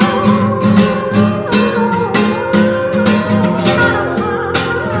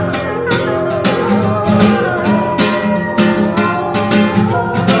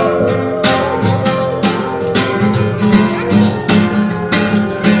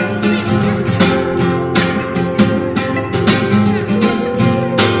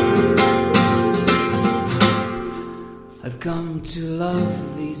 I've come to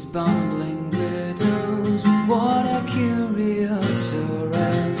love these bumbling widows. What a curious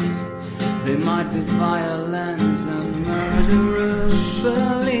array. They might be violent and murderers, but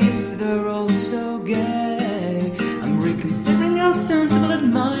at least they're also gay. I'm reconsidering how sensible it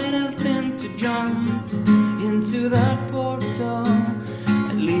might have been to jump into that portal.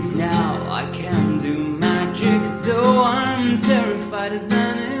 At least now I can do magic, though I'm terrified as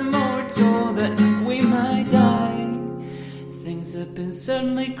an immortal that we might die. Things have been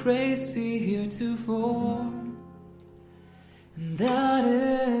certainly crazy heretofore, and that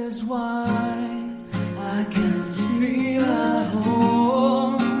is why I can feel at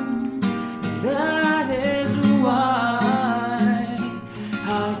home. That is why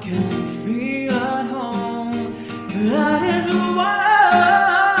I can feel at home. That is why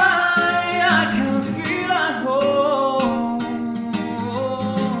I can feel at home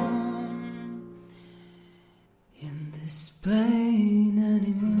in this plane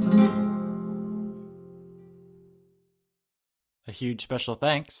anymore. A huge special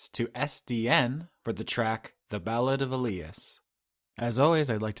thanks to SDN for the track The Ballad of Alias. As always,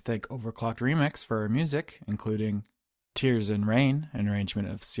 I'd like to thank Overclocked Remix for our music, including Tears in Rain, an arrangement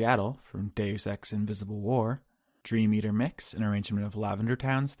of Seattle from Deus Ex Invisible War, Dream Eater Mix, an arrangement of Lavender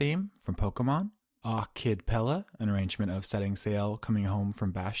Town's theme from Pokemon, Ah Kid Pella, an arrangement of Setting Sail Coming Home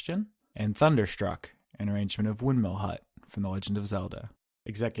from Bastion, and Thunderstruck, an arrangement of Windmill Hut from The Legend of Zelda.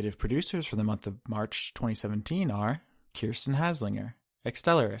 Executive producers for the month of March 2017 are Kirsten Haslinger,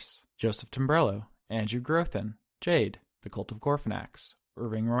 Extellaris, Joseph Tombrello, Andrew Grothin, Jade, The Cult of Gorfanax,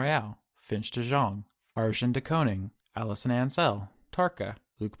 Irving Royale, Finch de Jong, Arjun de Koning, Allison Ansell, Tarka,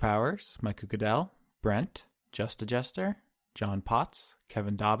 Luke Powers, Michael Goodell, Brent, Just a Jester, John Potts,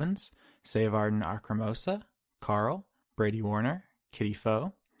 Kevin Dobbins, Savarden Akramosa, Carl, Brady Warner, Kitty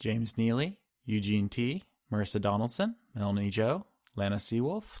Foe, James Neely, Eugene T., Marissa Donaldson, Melanie Joe, Lana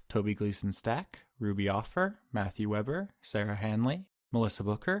Seawolf, Toby Gleason Stack, Ruby Offer, Matthew Weber, Sarah Hanley, Melissa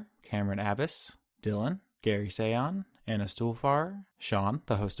Booker, Cameron Abbas, Dylan, Gary Sayon, Anna Stuhlfar, Sean,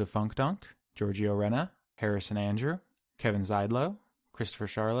 the host of Funk Dunk, Giorgio Renna, Harrison Andrew, Kevin Zeidlow, Christopher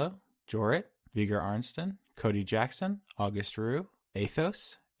Charlo, Jorrit, Viger Arnston, Cody Jackson, August Rue,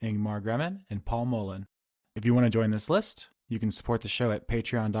 Athos, Ingmar Gremen, and Paul Mullen. If you want to join this list, you can support the show at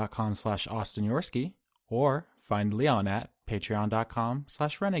patreon.com/Austin Yorsky or find Leon at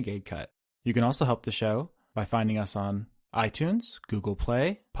patreon.com/RenegadeCut. You can also help the show by finding us on iTunes, Google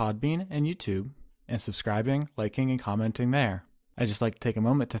Play, Podbean, and YouTube, and subscribing, liking, and commenting there. I'd just like to take a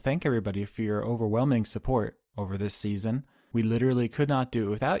moment to thank everybody for your overwhelming support over this season. We literally could not do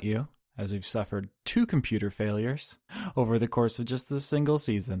it without you, as we've suffered 2 computer failures over the course of just this single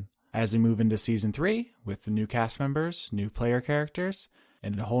season. As we move into Season 3, with the new cast members, new player characters,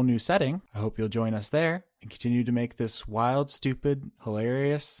 and a whole new setting, I hope you'll join us there and continue to make this wild, stupid,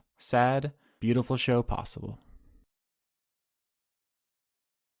 hilarious, sad, beautiful show possible.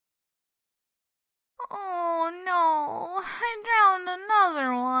 Oh no, I drowned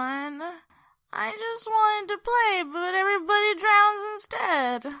another one. I just wanted to play, but everybody drowns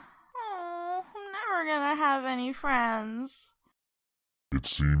instead. Oh, I'm never gonna have any friends. It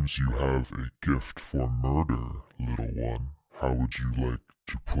seems you have a gift for murder, little one. How would you like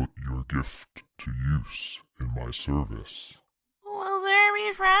to put your gift to use in my service? Will there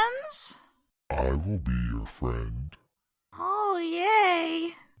be friends? I will be your friend. Oh,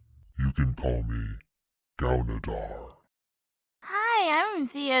 yay. You can call me Gaunadar. Hi, I'm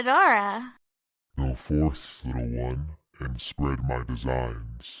Theodora. Go forth, little one, and spread my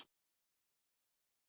designs.